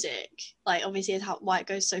music, like obviously is why it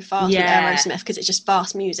goes so fast with Aerosmith, because it's just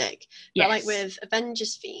fast music. But like with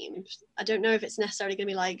Avengers theme, I don't know if it's necessarily going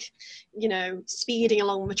to be like, you know, speeding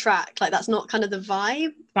along the track. Like, that's not kind of the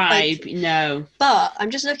vibe. No. But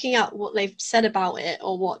I'm just looking at what they've said about it,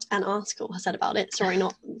 or what an article has said about it. Sorry,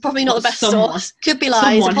 probably not the best source. Could be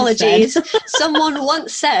lies. Apologies. Someone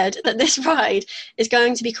once said that this ride is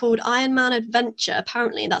going to be called Iron Man Adventure.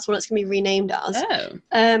 Apparently, that's what it's going to be renamed as.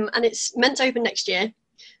 And it's meant to open next year.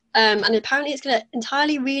 And apparently it's going to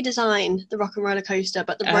entirely redesign the Rock and Roller Coaster,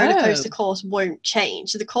 but the roller coaster course won't change.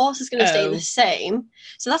 So the course is going to stay the same.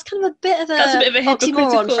 So that's kind of a bit of a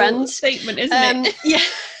oxymoron, friends. Statement, isn't it? Yeah.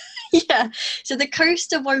 Yeah. So the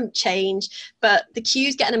coaster won't change, but the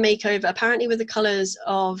queue's getting a makeover, apparently with the colours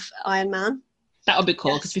of Iron Man. That would be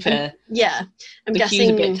cool, because to be fair, I'm the guessing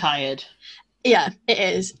queue's a bit tired. Yeah, it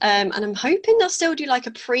is. And I'm hoping they'll still do like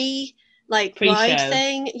a pre-show ride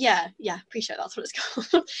thing. Yeah, pre-show, that's what it's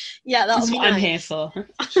called. Yeah, that'll be nice. I'm here for.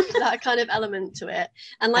 That kind of element to it.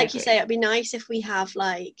 And like you say, it'd be nice if we have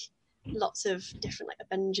like lots of different like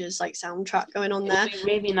Avengers like soundtrack going on there. It'd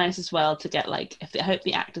be really nice as well to get like, I hope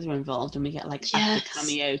the actors are involved and we get like actor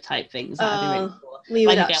cameo type things. That'd be really cool. We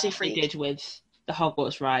would actually freak. They did with the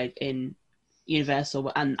Hogwarts ride in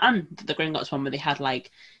Universal and the Gringotts one, where they had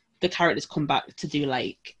like the characters come back to do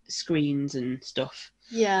like screens and stuff.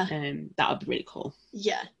 Yeah. That would be really cool.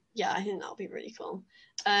 Yeah, I think that would be really cool.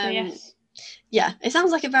 Yes. Yeah, it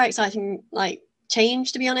sounds like a very exciting like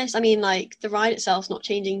change, to be honest. I mean, like the ride itself's not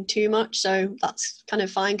changing too much, so that's kind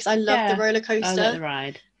of fine, because I love the roller coaster. I like the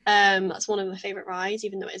ride. That's one of my favorite rides,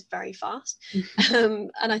 even though it's very fast.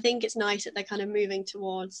 And I think it's nice that they're kind of moving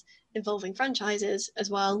towards involving franchises as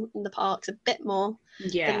well in the parks a bit more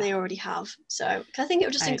than they already have. So I think it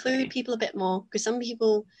would just include people a bit more, because some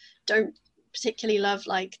people don't particularly love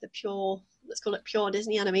like the pure, let's call it pure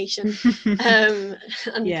Disney animation, and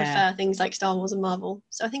prefer things like Star Wars and Marvel.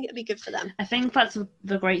 So I think it'd be good for them. I think that's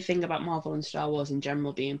the great thing about Marvel and Star Wars in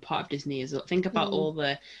general being part of Disney, is think about all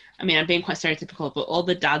the, I mean, I'm being quite stereotypical, but all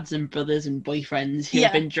the dads and brothers and boyfriends who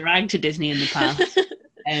have been dragged to Disney in the past,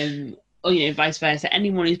 or, you know, vice versa,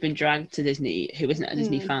 anyone who's been dragged to Disney who isn't a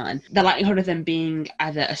Disney fan, the likelihood of them being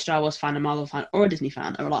either a Star Wars fan, a Marvel fan, or a Disney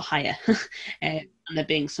fan are a lot higher. And there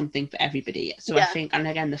being something for everybody. So I think, and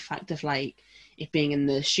again, the fact of like it being in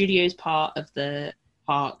the studios part of the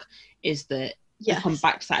park is that you come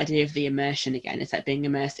back to that idea of the immersion again. It's like being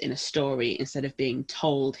immersed in a story instead of being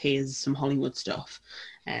told, here's some Hollywood stuff.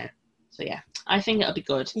 So yeah, I think it'll be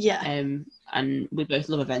good. And we both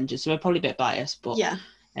love Avengers, so we're probably a bit biased, but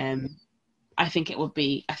I think it'll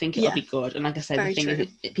be good. And like I said, Very the thing true.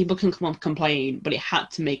 is, people can come up and complain, but it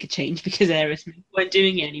had to make a change because Aerosmith weren't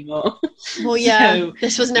doing it anymore. Well, yeah, So,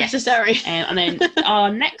 this was necessary. yes. And then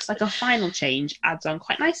our next, like our final change, adds on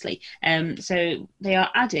quite nicely. So they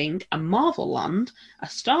are adding a Marvel land, a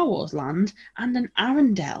Star Wars land, and an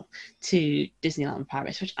Arendelle to Disneyland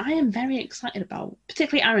Paris, which I am very excited about.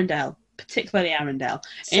 Particularly Arendelle.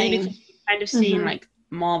 Only because you've kind of seen like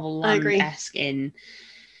Marvel land-esque in.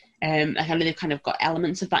 Like I know they've kind of got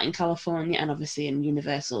elements of that in California, and obviously in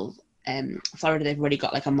Universal Florida, they've already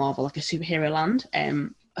got like a Marvel, like a superhero land.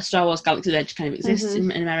 A Star Wars Galaxy's Edge kind of exists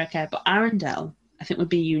in America, but Arendelle, I think, would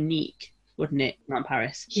be unique, wouldn't it, not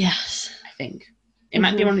Paris? Yes. I think. It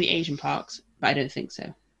might be one of the Asian parks, but I don't think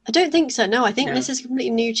so. I don't think so, no. I think this is a completely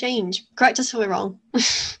new change. Correct us if we're wrong.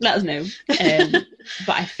 Let us know.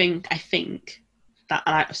 But I think that,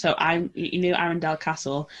 Arendelle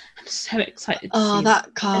Castle, I'm so excited to see. Oh,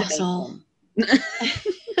 that castle. There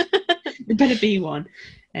better be one.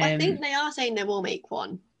 I think they are saying they will make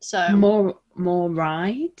one. So more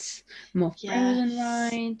rides, more Frozen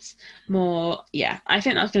rides, more. Yeah, I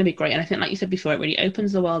think that's going to be great. And I think, like you said before, it really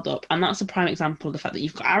opens the world up. And that's a prime example of the fact that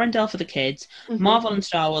you've got Arendelle for the kids, Marvel and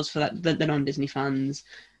Star Wars for the non-Disney fans.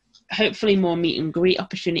 Hopefully more meet and greet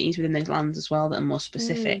opportunities within those lands as well that are more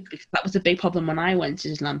specific, because that was a big problem when I went to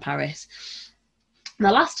Disneyland Paris. And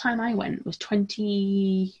the last time I went was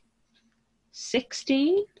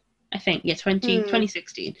 2016, I think. Yeah,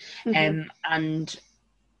 2016. And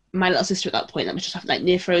my little sister at that point, that was just like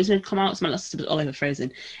near Frozen had come out, so my little sister was all over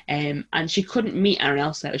Frozen, and she couldn't meet Aaron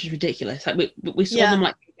Elsa, which is ridiculous. Like we saw them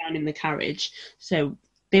like down in the carriage, so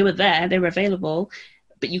they were there, they were available,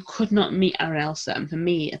 but you could not meet Aaron Elsa, and for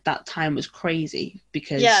me at that time was crazy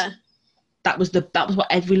because that was what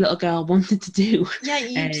every little girl wanted to do. Yeah,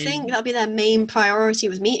 you'd think that'd be their main priority,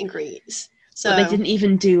 was meet and greets. So but they didn't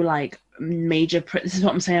even do like major. This is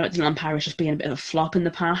what I'm saying about Disneyland Paris just being a bit of a flop in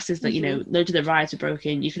the past. Is that loads of the rides were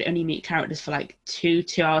broken. You could only meet characters for like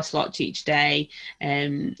 2-hour slots each day.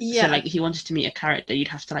 So like if you wanted to meet a character, you'd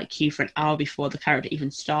have to like queue for an hour before the character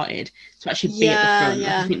even started to actually be at the front.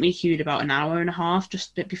 Like, I think we queued about an hour and a half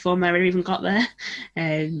just a bit before Mary even got there,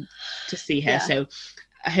 to see her. So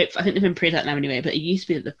I think they've improved that now anyway. But it used to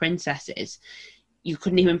be that the princesses, you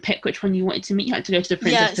couldn't even pick which one you wanted to meet. You had to go to the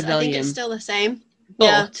Princess Pavilion. I think it's still the same.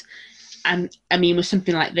 But, I mean, with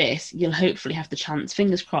something like this, you'll hopefully have the chance,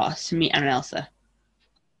 fingers crossed, to meet Aaron Elsa.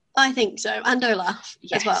 I think so. And Olaf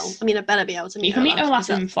as well. I mean, I better be able to meet Olaf. You can meet Olaf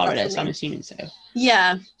in Florida, so I'm assuming so.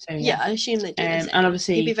 Yeah. So, I assume they do. And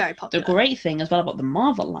obviously, he'd be very popular. The great thing as well about the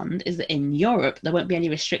Marvel Land is that in Europe, there won't be any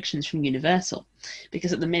restrictions from Universal.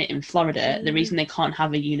 Because at the minute in Florida, the reason they can't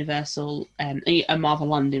have a Universal, a Marvel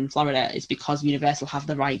Land in Florida is because Universal have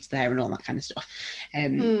the rights there and all that kind of stuff.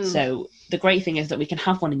 So the great thing is that we can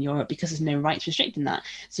have one in Europe because there's no rights restricting that.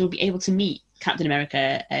 So we'll be able to meet Captain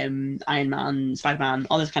America, Iron Man, Spider-Man,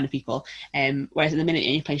 all those kind of people. Whereas at the minute, the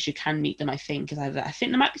only place you can meet them, I think, is I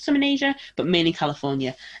think there might be some in Asia, but mainly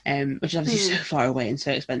California, which is obviously so far away and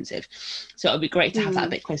so expensive. So it'll be great to have that a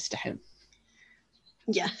bit closer to home.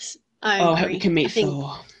 Yes, I hope we can meet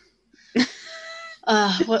Thor.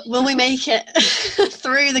 Will we make it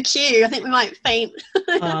through the queue? I think we might faint.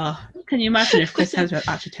 Can you imagine if Chris Hemsworth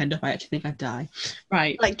actually turned up? I actually think I'd die.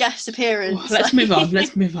 Right. Like guest appearance. Let's move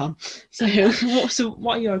on. So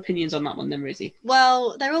what are your opinions on that one then, Rosie?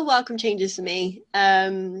 Well, they're all welcome changes for me.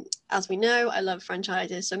 As we know, I love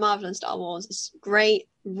franchises. So Marvel and Star Wars is great.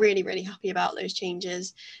 Really, really happy about those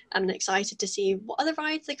changes. I'm excited to see what other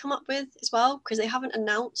rides they come up with as well, because they haven't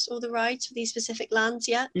announced all the rides for these specific lands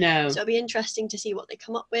yet. No. So it'll be interesting to see what they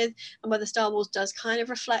come up with and whether Star Wars does kind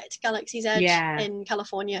of reflect Galaxy's Edge in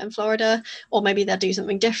California and Florida, or maybe they'll do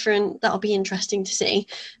something different. That'll be interesting to see.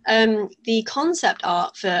 The concept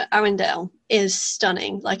art for Arendelle is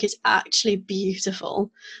stunning. Like, it's actually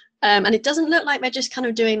beautiful. And it doesn't look like they're just kind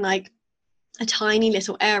of doing like a tiny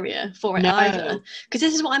little area for it either, because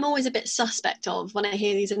this is what I'm always a bit suspect of when I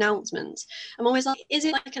hear these announcements. I'm always like, is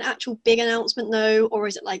it like an actual big announcement though, or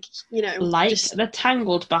is it like, like the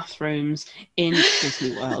Tangled bathrooms in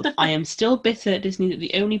Disney World? I am still bitter at Disney that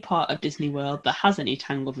the only part of Disney World that has any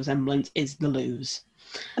Tangled resemblance is the loos.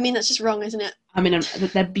 I mean, that's just wrong, isn't it? I mean,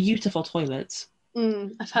 they're beautiful toilets.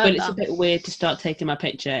 I've heard but it's a bit weird to start taking my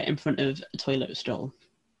picture in front of a toilet stall.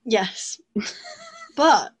 Yes.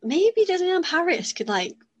 But maybe Disneyland Paris could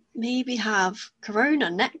maybe have Corona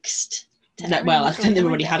next. Well, I think they've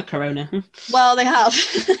already had Corona. Well, they have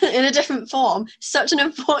in a different form. Such an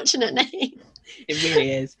unfortunate name. It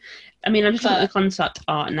really is. I mean, I'm just looking at the concept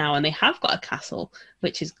art now, and they have got a castle,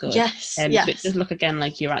 which is good. Yes. So it does look again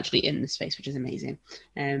like you're actually in the space, which is amazing.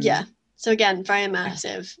 So again, very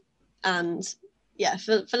immersive. And yeah,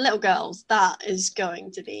 for little girls, that is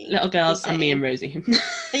going to be Little girls insane. and me and Rosie.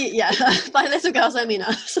 Yeah, by little girls I mean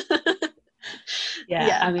us.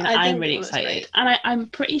 Yeah, I mean, I'm really it looks excited. great. And I'm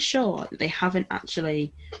pretty sure they haven't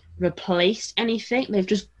actually replaced anything. They've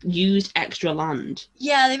just used extra land.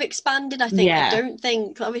 Yeah, they've expanded, I think. Yeah. I don't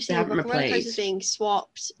think, obviously, They haven't Rock and Roller Coaster is replaced. being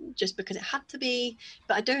swapped just because it had to be,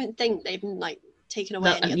 but I don't think they've, like, taken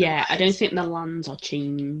away any other Yeah, rides. I don't think the lands are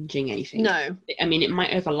changing anything. No. I mean, it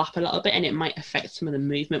might overlap a little bit and it might affect some of the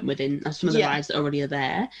movement within some of the rides that already are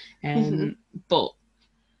there. But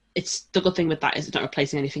it's the good thing with that is it's not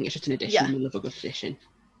replacing anything. It's just an addition. We love a good addition.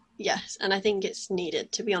 Yes, and I think it's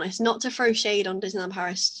needed, to be honest. Not to throw shade on Disneyland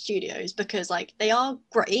Paris Studios, because like they are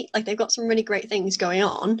great, like they've got some really great things going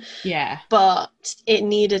on. Yeah. But it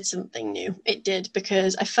needed something new. It did,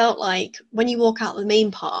 because I felt like when you walk out of the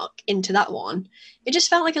main park into that one, it just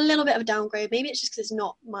felt like a little bit of a downgrade. Maybe it's just because it's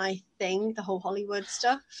not my thing, the whole Hollywood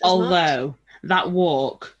stuff. Although that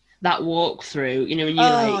walk through, you know, when you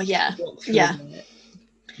walk through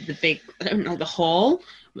the big, I don't know, the hall.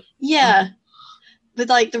 Yeah. With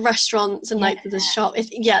like the restaurants and like the shop,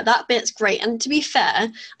 that bit's great. And to be fair,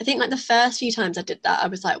 I think like the first few times I did that, I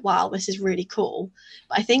was like, wow, this is really cool.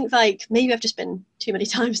 But I think like maybe I've just been too many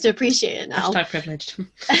times to appreciate it now. Hashtag privileged.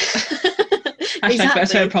 Hashtag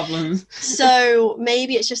first world problems. So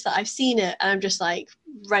maybe it's just that I've seen it and I'm just like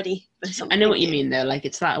ready for something. I know what you mean though. Like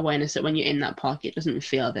it's that awareness that when you're in that park, it doesn't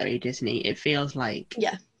feel very Disney. It feels like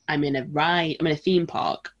I'm in a ride. I'm in a theme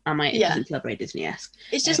park. It doesn't feel very Disney-esque.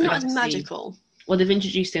 It's just not as magical. Well, they've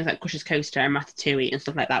introduced things like Crush's Coaster and Ratatouille and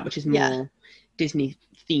stuff like that, which is more Disney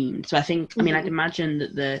themed. So I think, I mean, I'd imagine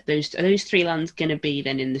that those three lands going to be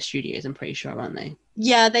then in the studios. I'm pretty sure, aren't they?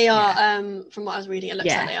 Yeah, they are. From what I was reading, it looks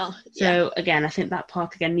like they are. So again, I think that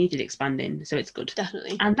park again needed expanding, so it's good.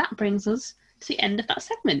 Definitely. And that brings us to the end of that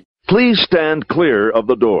segment. Please stand clear of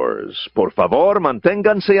the doors. Por favor,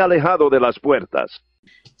 manténganse alejado de las puertas.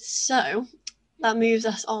 So that moves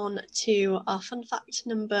us on to our fun fact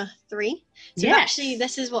number 3. So actually,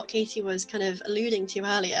 this is what Katie was kind of alluding to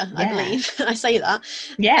earlier, I believe. I say that.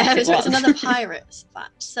 Yeah. So it's another Pirates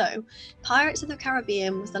fact. So Pirates of the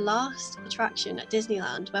Caribbean was the last attraction at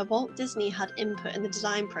Disneyland where Walt Disney had input in the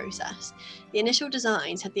design process. The initial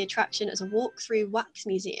designs had the attraction as a walk-through wax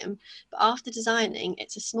museum, but after designing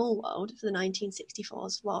It's a Small World for the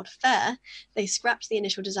 1964's World Fair, they scrapped the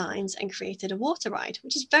initial designs and created a water ride,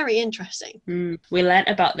 which is very interesting. We learnt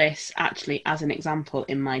about this actually as an example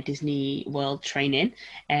in my Disney World training,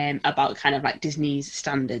 about kind of like Disney's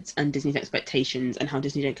standards and Disney's expectations and how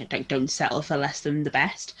Disney don't settle for less than the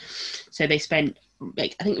best. So they spent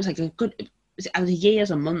like, I think it was like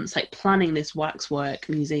years or months like planning this waxwork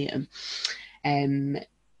museum,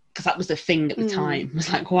 because that was the thing at the time,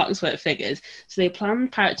 was like waxwork figures. So they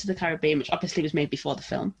planned Pirates of the Caribbean, which obviously was made before the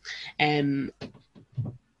film, and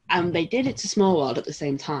they did It's a Small World at the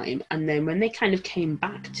same time. And then when they kind of came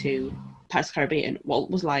back to Pirates of the Caribbean,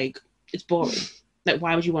 Walt was like, it's boring. Like,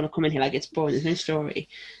 why would you want to come in here? Like, it's boring. There's no story.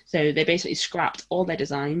 So they basically scrapped all their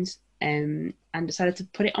designs and decided to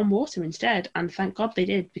put it on water instead. And thank God they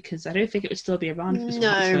did, because I don't think it would still be around if it was a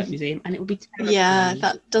waxwork museum, and it would be terrifying. Yeah,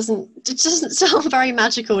 it doesn't sound very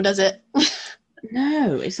magical, does it?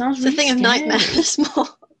 No, it sounds really It's a thing of nightmares more.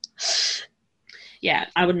 Yeah,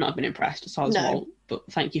 I would not have been impressed as far as Walt, but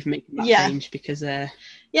thank you for making that change, because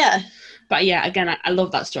but yeah, again, I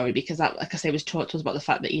love that story, because that, like I say, was taught to us about the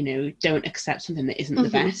fact that, you know, don't accept something that isn't the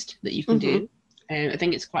best that you can do. I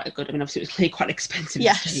think it's quite a good, I mean, obviously it was really quite expensive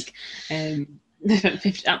mistake. They spent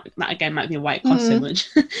 50, that again might be why it cost so much,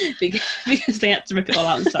 because they had to rip it all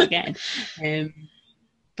out and start again.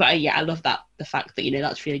 But yeah, I love that, the fact that, you know,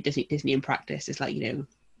 that's really Disney in practice. It's like, you know,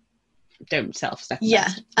 don't settle for second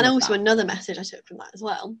best. And also another message I took from that as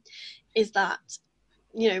well is that,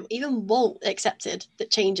 you know, even Walt accepted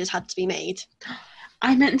that changes had to be made.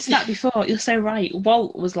 I mentioned that before. You're so right.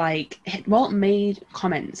 Walt made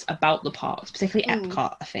comments about the parks, particularly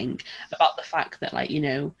Epcot, I think, about the fact that, like, you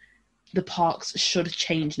know, the parks should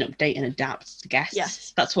change and update and adapt to guests.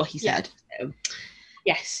 Yes. That's what he said. So,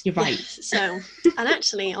 yes, you're right. Yes. So, and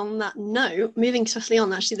actually on that note, moving swiftly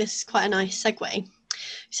on, actually this is quite a nice segue.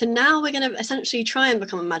 So now we're going to essentially try and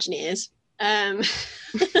become Imagineers.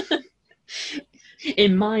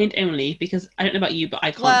 In mind only, because I don't know about you, but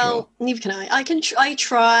I can't draw. Well, neither can I. I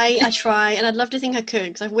try, and I'd love to think I could,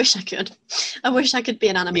 because I wish I could. I wish I could be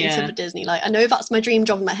an animator for Disney. Like, I know that's my dream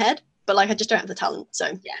job in my head, but like I just don't have the talent.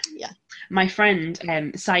 So yeah. My friend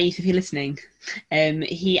Saeed, if you're listening, I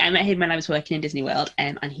met him when I was working in Disney World,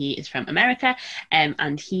 and he is from America,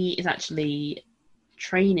 and he is actually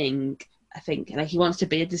training. I think like he wants to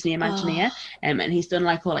be a Disney Imagineer, and he's done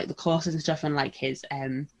like all like the courses and stuff, and like his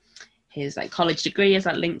his like college degree is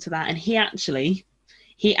like linked to that, and he actually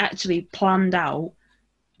planned out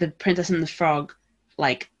the Princess and the Frog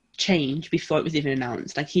like change before it was even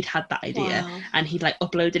announced. Like he'd had that idea, Wow. and he'd like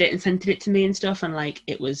uploaded it and sent it to me and stuff, and like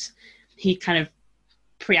he kind of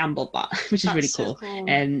preambled that, which is really so cool.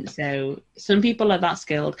 And so some people are that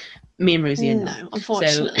skilled. Me and Rosie are not. No,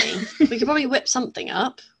 unfortunately. We could probably whip something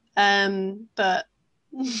up, but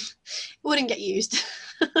it wouldn't get used.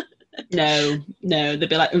 No, they'd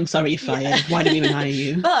be like, I'm sorry, you're fired. Yeah. Why did we even hire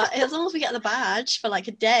you? But as long as we get the badge for like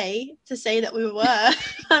a day to say that we were,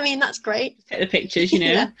 I mean, that's great. Take the pictures, you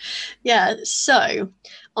know? Yeah. So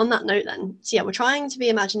on that note then, so yeah, we're trying to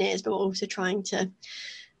be Imagineers, but we're also trying to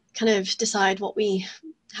kind of decide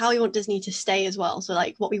how we want Disney to stay as well. So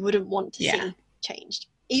like what we wouldn't want to see changed.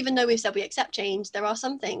 Even though we've said we accept change, there are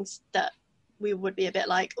some things that we would be a bit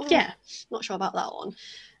like, oh, not sure about that one.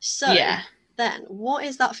 So then what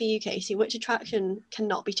is that for you, Casey? Which attraction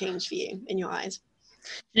cannot be changed for you in your eyes?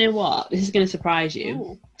 You know what? This is going to surprise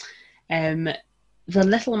you. The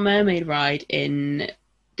Little Mermaid ride in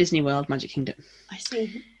Disney World Magic Kingdom. I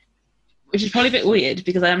see. Which is probably a bit weird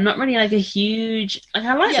because I'm not really like a huge... Like,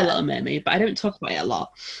 I like The Little Mermaid, but I don't talk about it a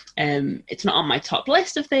lot. It's not on my top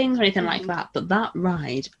list of things or anything like that. But that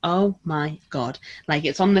ride, oh my God. Like,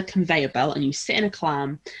 it's on the conveyor belt and you sit in a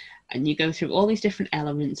clam and you go through all these different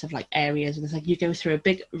elements of like areas. And it's like you go through a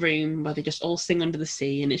big room where they just all sing under the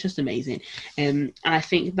sea, and it's just amazing. And I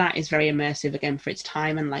think that is very immersive again for its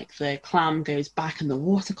time. And like the clam goes back and the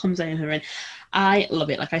water comes over, and I love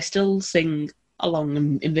it. Like I still sing along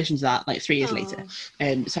and envisions that like 3 years later.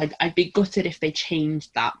 So I'd be gutted if they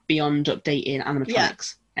changed that beyond updating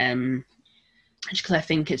animatronics. Just because I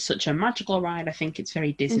think it's such a magical ride. I think it's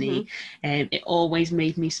very Disney. It always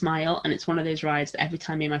made me smile, and it's one of those rides that every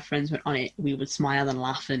time me and my friends went on it, we would smile and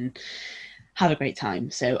laugh and have a great time.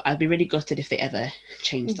 So I'd be really gutted if they ever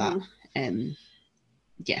changed that.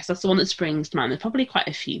 Yes, that's the one that springs to mind. There's probably quite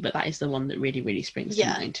a few, but that is the one that really, really springs to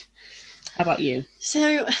mind. How about you?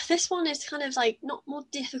 So this one is kind of like not more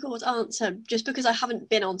difficult to answer just because I haven't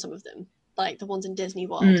been on some of them, like the ones in Disney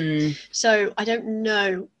World. So I don't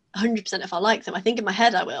know 100% if I like them. I think in my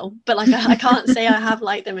head I will, but like I can't say I have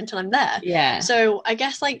liked them until I'm there. So I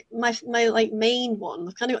guess like my like main one,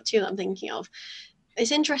 I've kind of got two that I'm thinking of.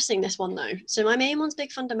 It's interesting, this one though. So my main one's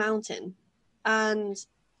Big Thunder Mountain, and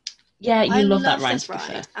I love that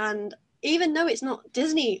ride. And even though it's not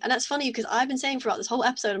Disney, and that's funny because I've been saying throughout this whole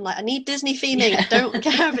episode, I'm like, I need Disney theming. I don't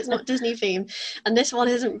care if it's not Disney themed. And this one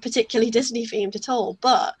isn't particularly Disney themed at all.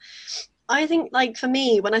 But I think, like, for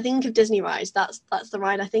me, when I think of Disney rides, that's the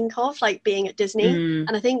ride I think of, like being at Disney.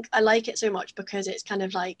 And I think I like it so much because it's kind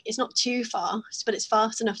of like, it's not too fast, but it's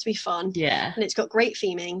fast enough to be fun. And it's got great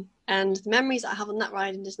theming. And the memories that I have on that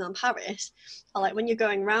ride in Disneyland Paris are like when you're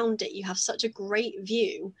going around it, you have such a great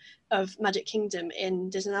view of Magic Kingdom in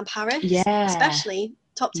Disneyland Paris. Especially,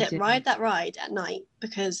 top tip, ride that ride at night,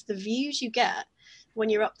 because the views you get when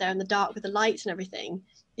you're up there in the dark with the lights and everything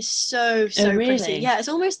is so pretty. Yeah, it's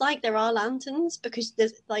almost like there are lanterns because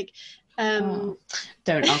there's like don't,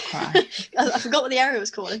 I'll cry. I forgot what the area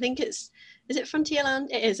was called. I think is it Frontierland?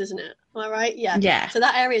 It is, isn't it? Am I right? Yeah. So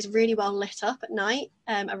that area is really well lit up at night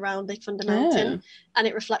around Big Thunder Mountain, and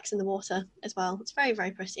it reflects in the water as well. It's very,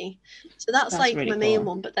 very pretty. So that's like really my main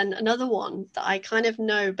one. But then another one that I kind of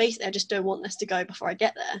know, basically I just don't want this to go before I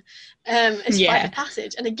get there, is Flight of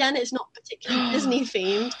Passage. And again, it's not particularly Disney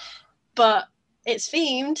themed, but it's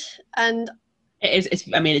themed, and it is. It's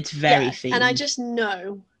very themed. And I just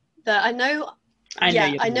know that I know I'm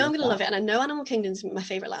going to love it, and I know Animal Kingdom's my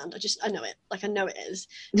favourite land. I know it. Like, I know it is.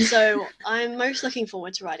 So I'm most looking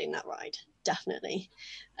forward to riding that ride, definitely.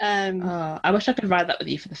 I wish I could ride that with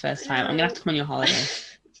you for the first time. I'm going to have to come on your holiday.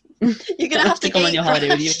 You're going to have to come on your holiday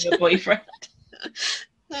with you and your boyfriend.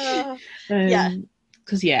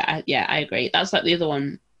 Because I agree. That's like the other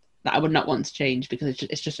one that I would not want to change because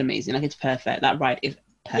it's just amazing. Like, it's perfect. That ride is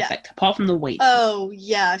perfect, apart from the wait. Oh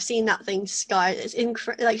yeah, I've seen that thing. Sky, it's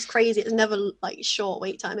it's crazy. It's never like short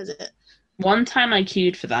wait time, is it? One time I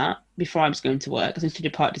queued for that before I was going to work. I was going to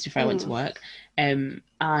depart just before I went to work.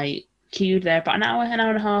 I queued there about an hour and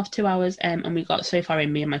a half, 2 hours, and we got so far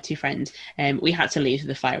in, me and my two friends, we had to leave through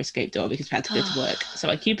the fire escape door because we had to go to work. So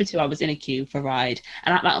I queued for 2 hours in a queue for a ride,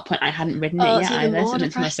 and at that point I hadn't ridden it yet either, so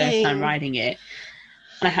it's my first time riding it.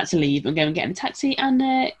 And I had to leave and go and get in a taxi and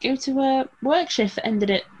go to a work shift that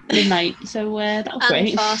ended at midnight. So that was great.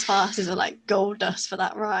 And fast passes are like gold dust for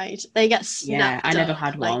that ride. They get snapped I never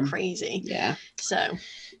had one. Like crazy. Yeah. So,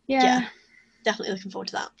 yeah. Definitely looking forward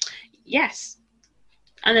to that. Yes.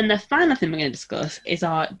 And then the final thing we're going to discuss is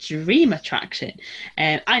our dream attraction.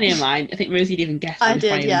 I know mine. I think Rosie didn't even guess I one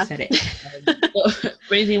before I did, even yeah. said it. But,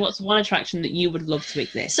 Rosie, what's one attraction that you would love to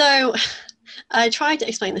exist? So I tried to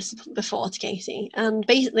explain this before to Casey, and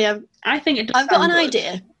basically I think it does I've got sound an good.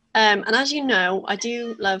 idea. And as you know, I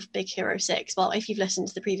do love Big Hero 6. Well, if you've listened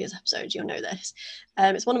to the previous episodes, you'll know this.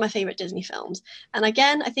 It's one of my favourite Disney films. And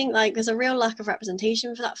again, I think like there's a real lack of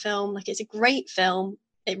representation for that film. Like, it's a great film.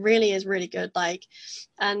 It really is really good. Like,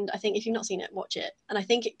 and I think if you've not seen it, watch it. And I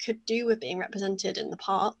think it could do with being represented in the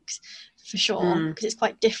parks for sure, because it's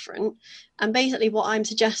quite different. And basically what I'm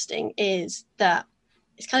suggesting is that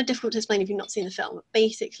it's kind of difficult to explain if you've not seen the film.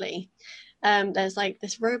 Basically, there's like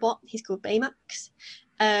this robot, he's called Baymax.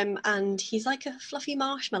 And he's like a fluffy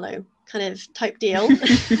marshmallow kind of type deal.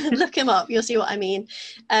 Look him up, you'll see what I mean.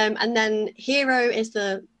 And then Hero is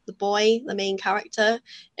the boy, the main character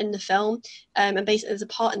in the film. And basically there's a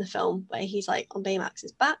part in the film where he's like on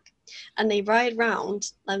Baymax's back and they ride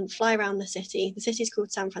around and fly around the city. The city's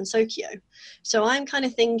called San Francisco. So I'm kind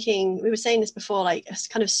of thinking, we were saying this before, like a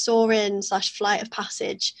kind of soaring / flight of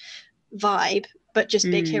passage vibe, but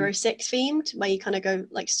just Big Hero 6 themed, where you kind of go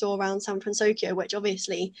like soar around San Francisco, which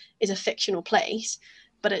obviously is a fictional place,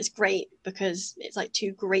 but it's great because it's like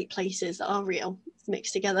two great places that are real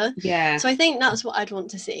mixed together. Yeah. So I think that's what I'd want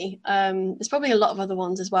to see. There's probably a lot of other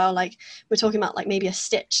ones as well. Like we're talking about like maybe a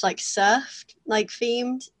Stitch like surf like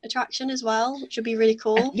themed attraction as well, which would be really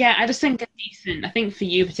cool. Yeah, I just think a decent, I think for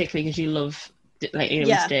you particularly because you love like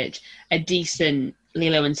Lilo and Stitch, a decent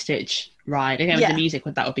Lilo and Stitch ride again with the music,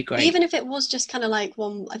 that would be great. Even if it was just kind of like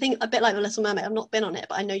one, I think a bit like the Little Mermaid. I've not been on it,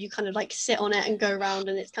 but I know you kind of like sit on it and go around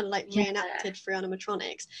and it's kind of like reenacted through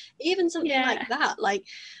animatronics. Even something like that, like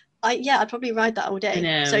I'd probably ride that all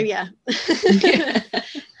day. So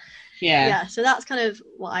yeah, so that's kind of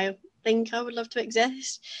what I think I would love to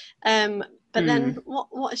exist. But then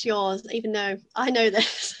what's yours, even though I know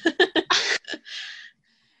this?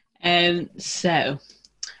 So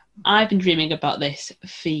I've been dreaming about this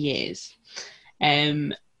for years.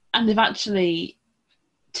 And they've actually,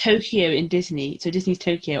 Tokyo in Disney, so Disney's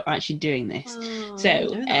Tokyo are actually doing this.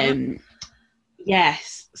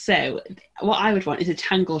 Yes. So what I would want is a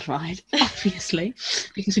Tangled ride, obviously,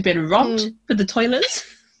 because we've been robbed for the toilets.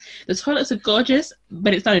 The toilets are gorgeous,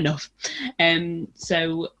 but it's not enough.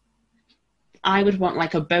 So I would want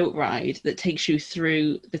like a boat ride that takes you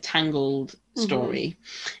through the Tangled story.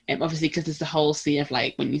 Obviously, because there's the whole scene of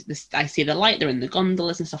like when I see the light, they're in the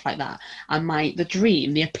gondolas and stuff like that. And the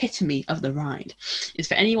dream, the epitome of the ride, is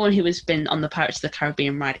for anyone who has been on the Pirates of the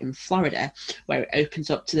Caribbean ride in Florida, where it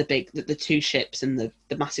opens up to the two ships and the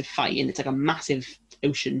massive fight, and it's like a massive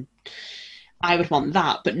ocean. I would want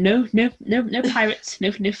that, but no pirates,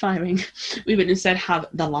 no firing. We would instead have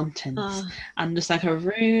the lanterns and just like a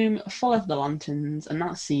room full of the lanterns. And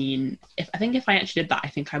that scene, if I actually did that, I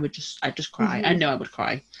think I'd just cry. I know I would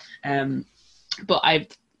cry. But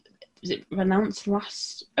was it announced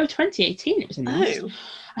 2018 it was announced. Oh,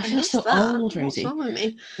 I feel so old, Rosie. What's wrong with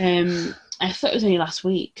me? I thought it was only last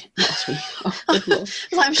week. Not last week. Oh, good Lord.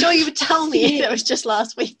 I'm sure you would tell me if it was just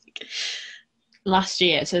last week. Last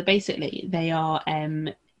year. So basically they are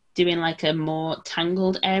doing like a more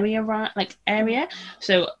Tangled area.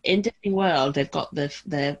 So in Disney World they've got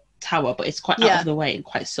the tower, but it's quite out of the way and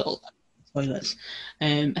quite subtle. Toilets.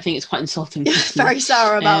 I think it's quite insulting. You're very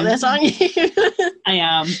sour about this, aren't you? I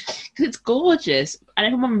am, because it's gorgeous and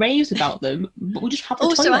everyone raves about them, but we just have the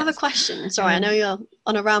toilets. I have a question. Sorry, I know you're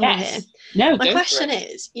on a ramble here. No, my question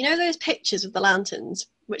is, you know those pictures of the lanterns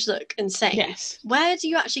which look insane? Yes. Where do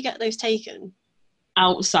you actually get those taken?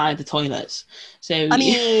 Outside the toilets. So I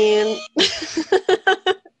mean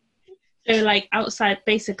so like outside,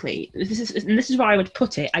 basically this is where I would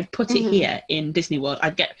put it. I'd put it here in Disney World.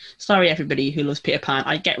 Sorry everybody who loves Peter Pan,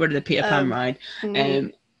 I'd get rid of the Peter Pan ride.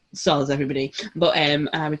 So does everybody, but and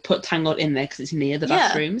I would put Tangled in there because it's near the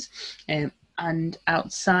bathrooms. And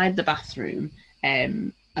outside the bathroom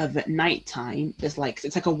of night time, there's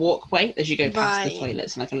it's like a walkway as you go past the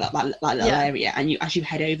toilets, and like a little area, and as you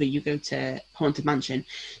head over you go to Haunted Mansion,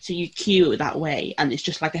 so you queue that way, and it's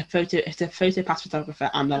just like it's a photo pass photographer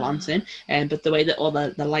and the lantern, but the way that all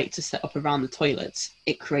the lights are set up around the toilets,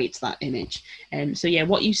 it creates that image. So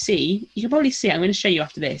what you see, you can probably see it. I'm going to show you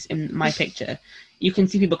after this in my picture. You can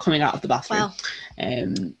see people coming out of the bathroom.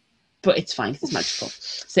 Wow. But it's fine because it's magical.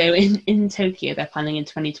 So in Tokyo, they're planning in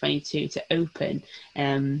 2022 to open.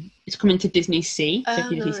 It's coming to Disney Sea. So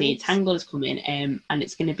Disney Sea, Tangled is coming, and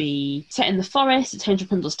it's going to be set in the forest. It's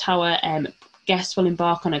Rapunzel's Tower. Guests will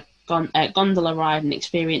embark on a gondola ride and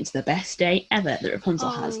experience the best day ever that Rapunzel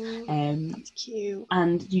has. That's cute.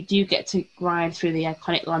 And you do get to ride through the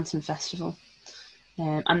iconic Lantern Festival.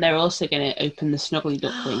 And they're also going to open the Snuggly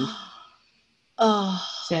Duckling. Oh.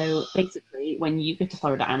 So basically, when you go to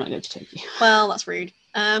Florida, I might go to Turkey. Well, that's rude.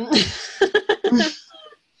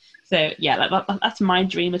 So yeah, that's my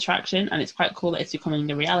dream attraction, and it's quite cool that it's becoming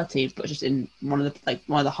a reality, but just in one of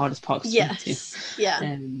the hardest parks to go to.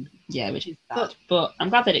 Yeah. Yeah, which is bad. But I'm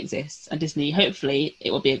glad that it exists, and Disney, hopefully, it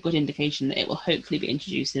will be a good indication that it will hopefully be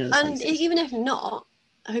introduced in other places. And even if not,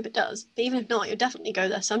 I hope it does. But even if not, you'll definitely go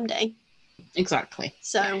there someday. Exactly.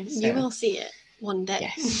 So you will see it one day.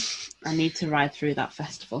 Yes. I need to ride through that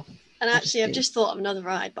festival. And actually, I've just thought of another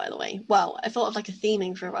ride, by the way. Well, I thought of like a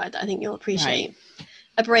theming for a ride that I think you'll appreciate. Right.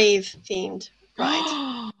 A Brave themed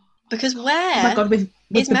ride. Because Oh my God, with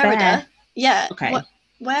is the Merida? bear. Yeah. Okay.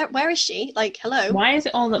 Where is she? Like, hello. Why is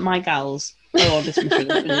it all that my gals are all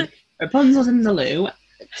dismissing? Rapunzel's in the loo,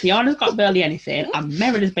 Tiana's got barely anything, and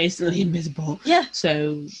Merida's basically invisible. Yeah.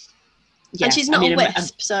 So, yeah. And she's not a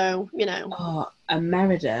wisp, so, you know. Oh, a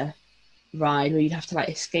Merida ride where you'd have to, like,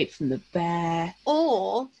 escape from the bear.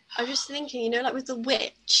 Or, I was just thinking, you know, like with the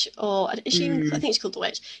witch, or is she even, I think she's called the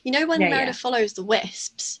witch. You know when Merida follows the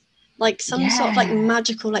wisps? Like some sort of like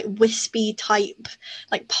magical, like wispy type,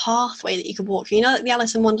 like pathway that you could walk through. You know, like the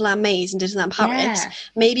Alice in Wonderland maze in Disneyland Paris. Yeah.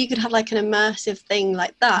 Maybe you could have like an immersive thing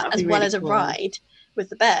like that, as well as a ride with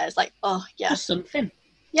the bears. Like, oh yeah, just something.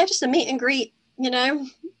 Yeah, just a meet and greet. You know,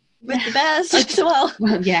 with the bears as well.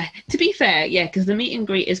 Well, yeah. To be fair, yeah, because the meet and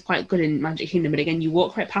greet is quite good in Magic Kingdom, but again, you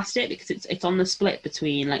walk right past it because it's on the split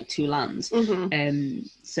between like two lands. Mm-hmm.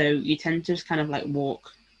 So you tend to just kind of like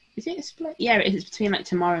walk. Is it a split? Yeah, it's between like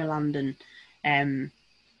Tomorrowland and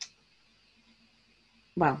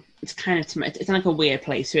well, it's kind of it's in like a weird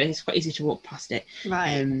place, so it's quite easy to walk past it.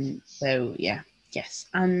 Right. So yeah, yes,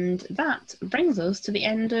 and that brings us to the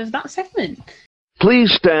end of that segment.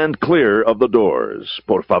 Please stand clear of the doors.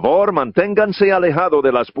 Por favor, manténganse alejado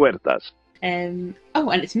de las puertas. Oh,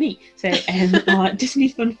 and it's me. So our Disney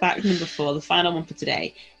fun fact number 4, the final one for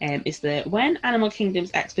today, is that when Animal Kingdom's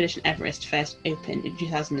Expedition Everest first opened in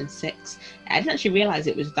 2006, I didn't actually realise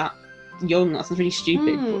it was that young. That sounds really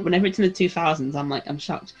stupid. But whenever it's in the 2000s, I'm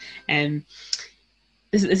shocked.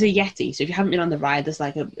 There's a Yeti, so if you haven't been on the ride, there's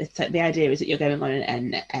like the idea is that you're going on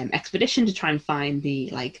an expedition to try and find the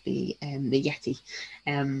Yeti.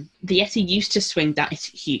 The Yeti used to swing down. It's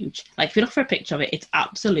huge. Like if you look for a picture of it, it's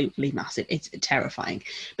absolutely massive. It's terrifying.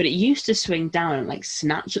 But it used to swing down and like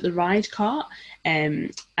snatch at the ride cart.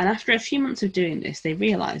 And after a few months of doing this, they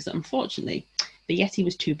realised that unfortunately the Yeti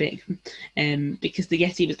was too big, because the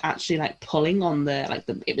Yeti was actually like pulling on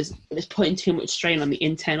it was putting too much strain on the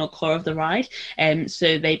internal core of the ride,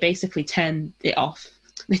 so they basically turned it off.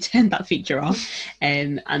 They turned that feature off,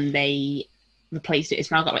 and they replaced it.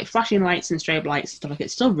 It's now got like flashing lights and strobe lights and stuff like it.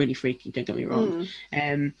 It's still really freaky, don't get me wrong.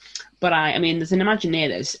 But I mean, there's an Imagineer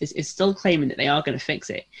that is still claiming that they are going to fix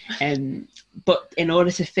it. But in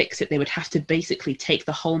order to fix it, they would have to basically take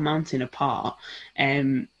the whole mountain apart,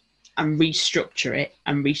 and restructure it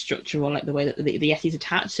and restructure all like the way that the Yeti's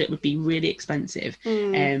attached, so it would be really expensive,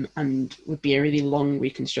 and would be a really long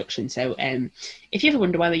reconstruction. So if you ever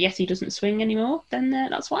wonder why the Yeti doesn't swing anymore, then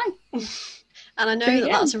that's why. And I know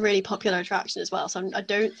that's a really popular attraction as well, so I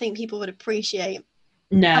don't think people would appreciate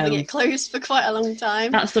having it closed for quite a long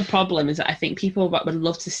time. That's the problem, is that I think people would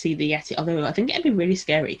love to see the Yeti, although I think it'd be really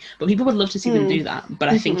scary, but people would love to see them do that, but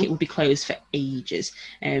I think it would be closed for ages.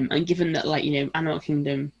 And given that, like, you know, Animal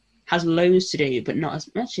Kingdom has loads to do, but not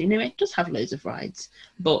as much. You know, it does have loads of rides,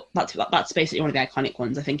 but that's basically one of the iconic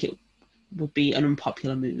ones. I think it would be an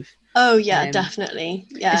unpopular move. Oh yeah, definitely.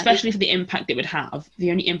 Yeah, especially for the impact it would have. The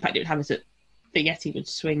only impact it would have is that the Yeti would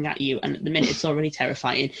swing at you, and at the minute it's already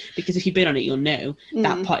terrifying, because if you've been on it, you'll know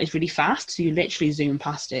that part is really fast, so you literally zoom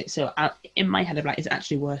past it. So in my head, I'm like, is it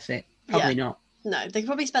actually worth it? Probably not. No, they could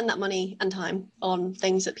probably spend that money and time on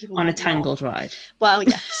things that people on a Tangled ride. Well,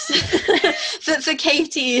 yes. for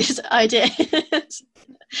Katie's ideas.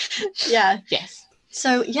 Yeah. Yes.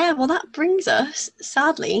 So, yeah, well, that brings us,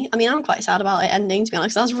 sadly, I mean, I'm quite sad about it ending, to be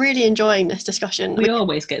honest. I was really enjoying this discussion. We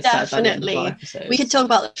always get sad about it in our episodes. We could talk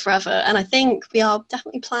about this forever, and I think we are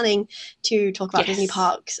definitely planning to talk about Disney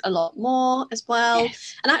parks a lot more as well.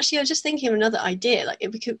 Yes. And actually, I was just thinking of another idea. Like, it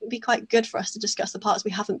would be quite good for us to discuss the parks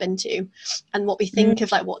we haven't been to and what we think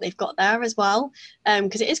of, like, what they've got there as well.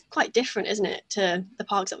 Because it is quite different, isn't it, to the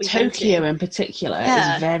parks that we've been to. Tokyo in particular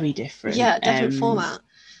is very different. Yeah, different format.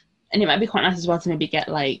 And it might be quite nice as well to maybe get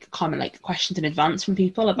like questions in advance from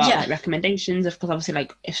people about like recommendations. Because obviously,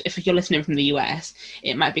 like if you're listening from the US,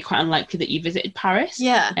 it might be quite unlikely that you visited Paris.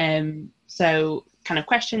 Yeah. So kind of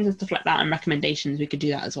questions and stuff like that and recommendations, we could do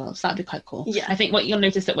that as well. So that'd be quite cool. Yeah. I think what you'll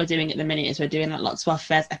notice that we're doing at the minute is we're doing like lots of our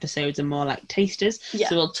first episodes and more like tasters. Yeah.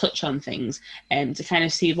 So we'll touch on things to kind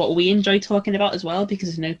of see what we enjoy talking about as well, because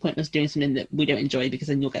there's no point in us doing something that we don't enjoy, because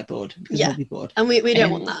then you'll get bored. Because Yeah. we'll be bored. And we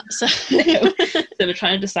don't want that. So. So we're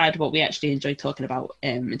trying to decide what we actually enjoy talking about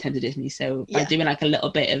in terms of Disney. So by doing like a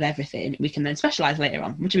little bit of everything, we can then specialise later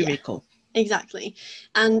on, which would be really cool. Exactly.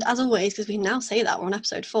 And as always, because we can now say that we're on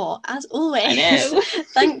episode 4, as always, I know.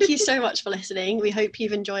 thank you so much for listening. We hope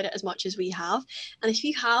you've enjoyed it as much as we have. And if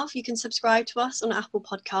you have, you can subscribe to us on Apple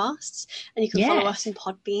Podcasts, and you can follow us on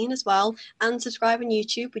Podbean as well, and subscribe on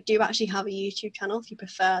YouTube. We do actually have a YouTube channel if you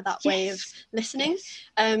prefer that way of listening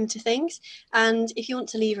to things. And if you want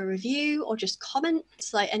to leave a review or just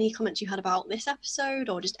comments, like any comments you had about this episode,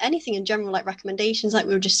 or just anything in general, like recommendations, like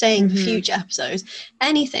we were just saying for future episodes,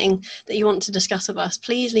 anything that you want to discuss with us,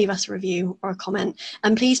 please leave us a review or a comment.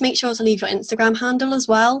 And please make sure to leave your Instagram handle as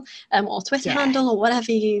well, or Twitter handle, or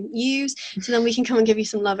whatever you use, so then we can come and give you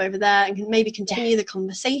some love over there and can maybe continue the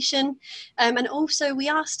conversation. And also, we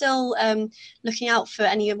are still looking out for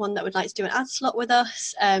anyone that would like to do an ad slot with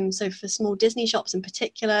us. So for small Disney shops in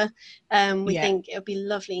particular, we think it would be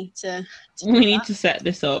lovely to we need to set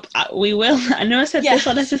this up. We will. I know I said this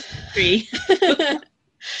on episode 3.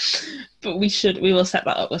 But we will set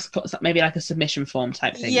that up with maybe like a submission form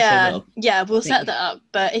type thing. We'll set that up.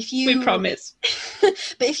 But if you we promise.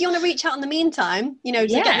 But if you want to reach out in the meantime, to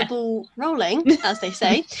get the ball rolling, as they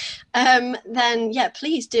say, then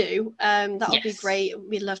please do. That would be great.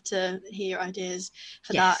 We'd love to hear your ideas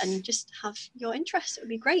for that, and just have your interest. It would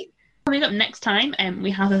be great. Coming up next time, we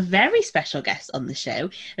have a very special guest on the show.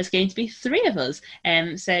 There's going to be 3 of us.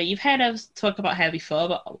 So you've heard us talk about her before,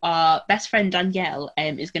 but our best friend Danielle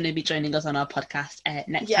is going to be joining us on our podcast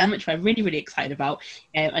next time, which we're really, really excited about.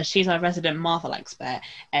 And she's our resident Marvel expert.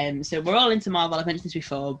 So we're all into Marvel. I've mentioned this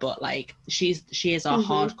before, but like she is our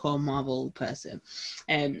hardcore Marvel person.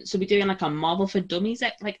 So we're doing like a Marvel for Dummies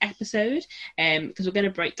episode, because we're going to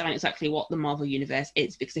break down exactly what the Marvel universe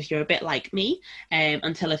is. Because if you're a bit like me,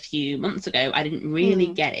 until a few months ago, I didn't really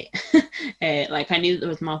get it. Like I knew that there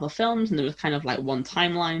was Marvel films and there was kind of like one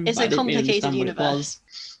timeline. It's a complicated universe.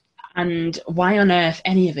 And why on earth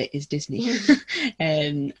any of it is Disney?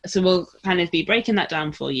 So we'll kind of be breaking that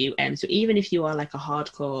down for you. So even if you are like a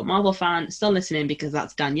hardcore Marvel fan, still listening, because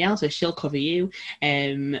that's Danielle, so she'll cover you.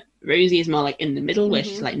 Rosie is more like in the middle, where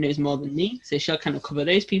she like knows more than me, so she'll kind of cover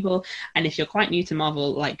those people. And if you're quite new to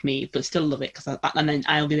Marvel like me but still love it, and then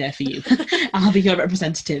I'll be there for you. I'll be your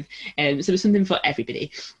representative. So it's something for everybody.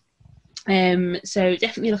 So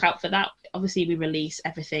definitely look out for that. Obviously we release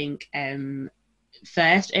everything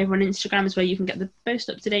first over on Instagram is where you can get the most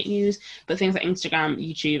up-to-date news, but things like Instagram,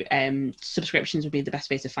 YouTube, subscriptions would be the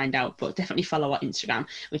best way to find out. But definitely follow our Instagram,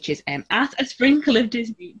 which is at A Sprinkle of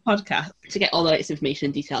Disney Podcast, to get all the latest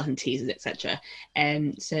information, details and teasers, etc.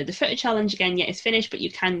 So the photo challenge again is finished, but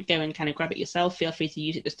you can go and kind of grab it yourself. Feel free to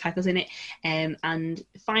use it, just tag us in it. And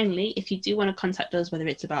finally, if you do want to contact us, whether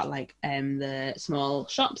it's about like the small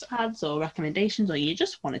shops ads or recommendations, or you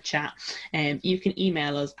just want to chat, you can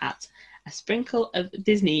email us at A Sprinkle of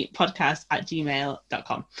Disney Podcast at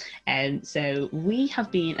gmail.com. So we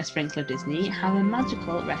have been A Sprinkle of Disney. Have a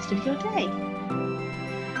magical rest of your day.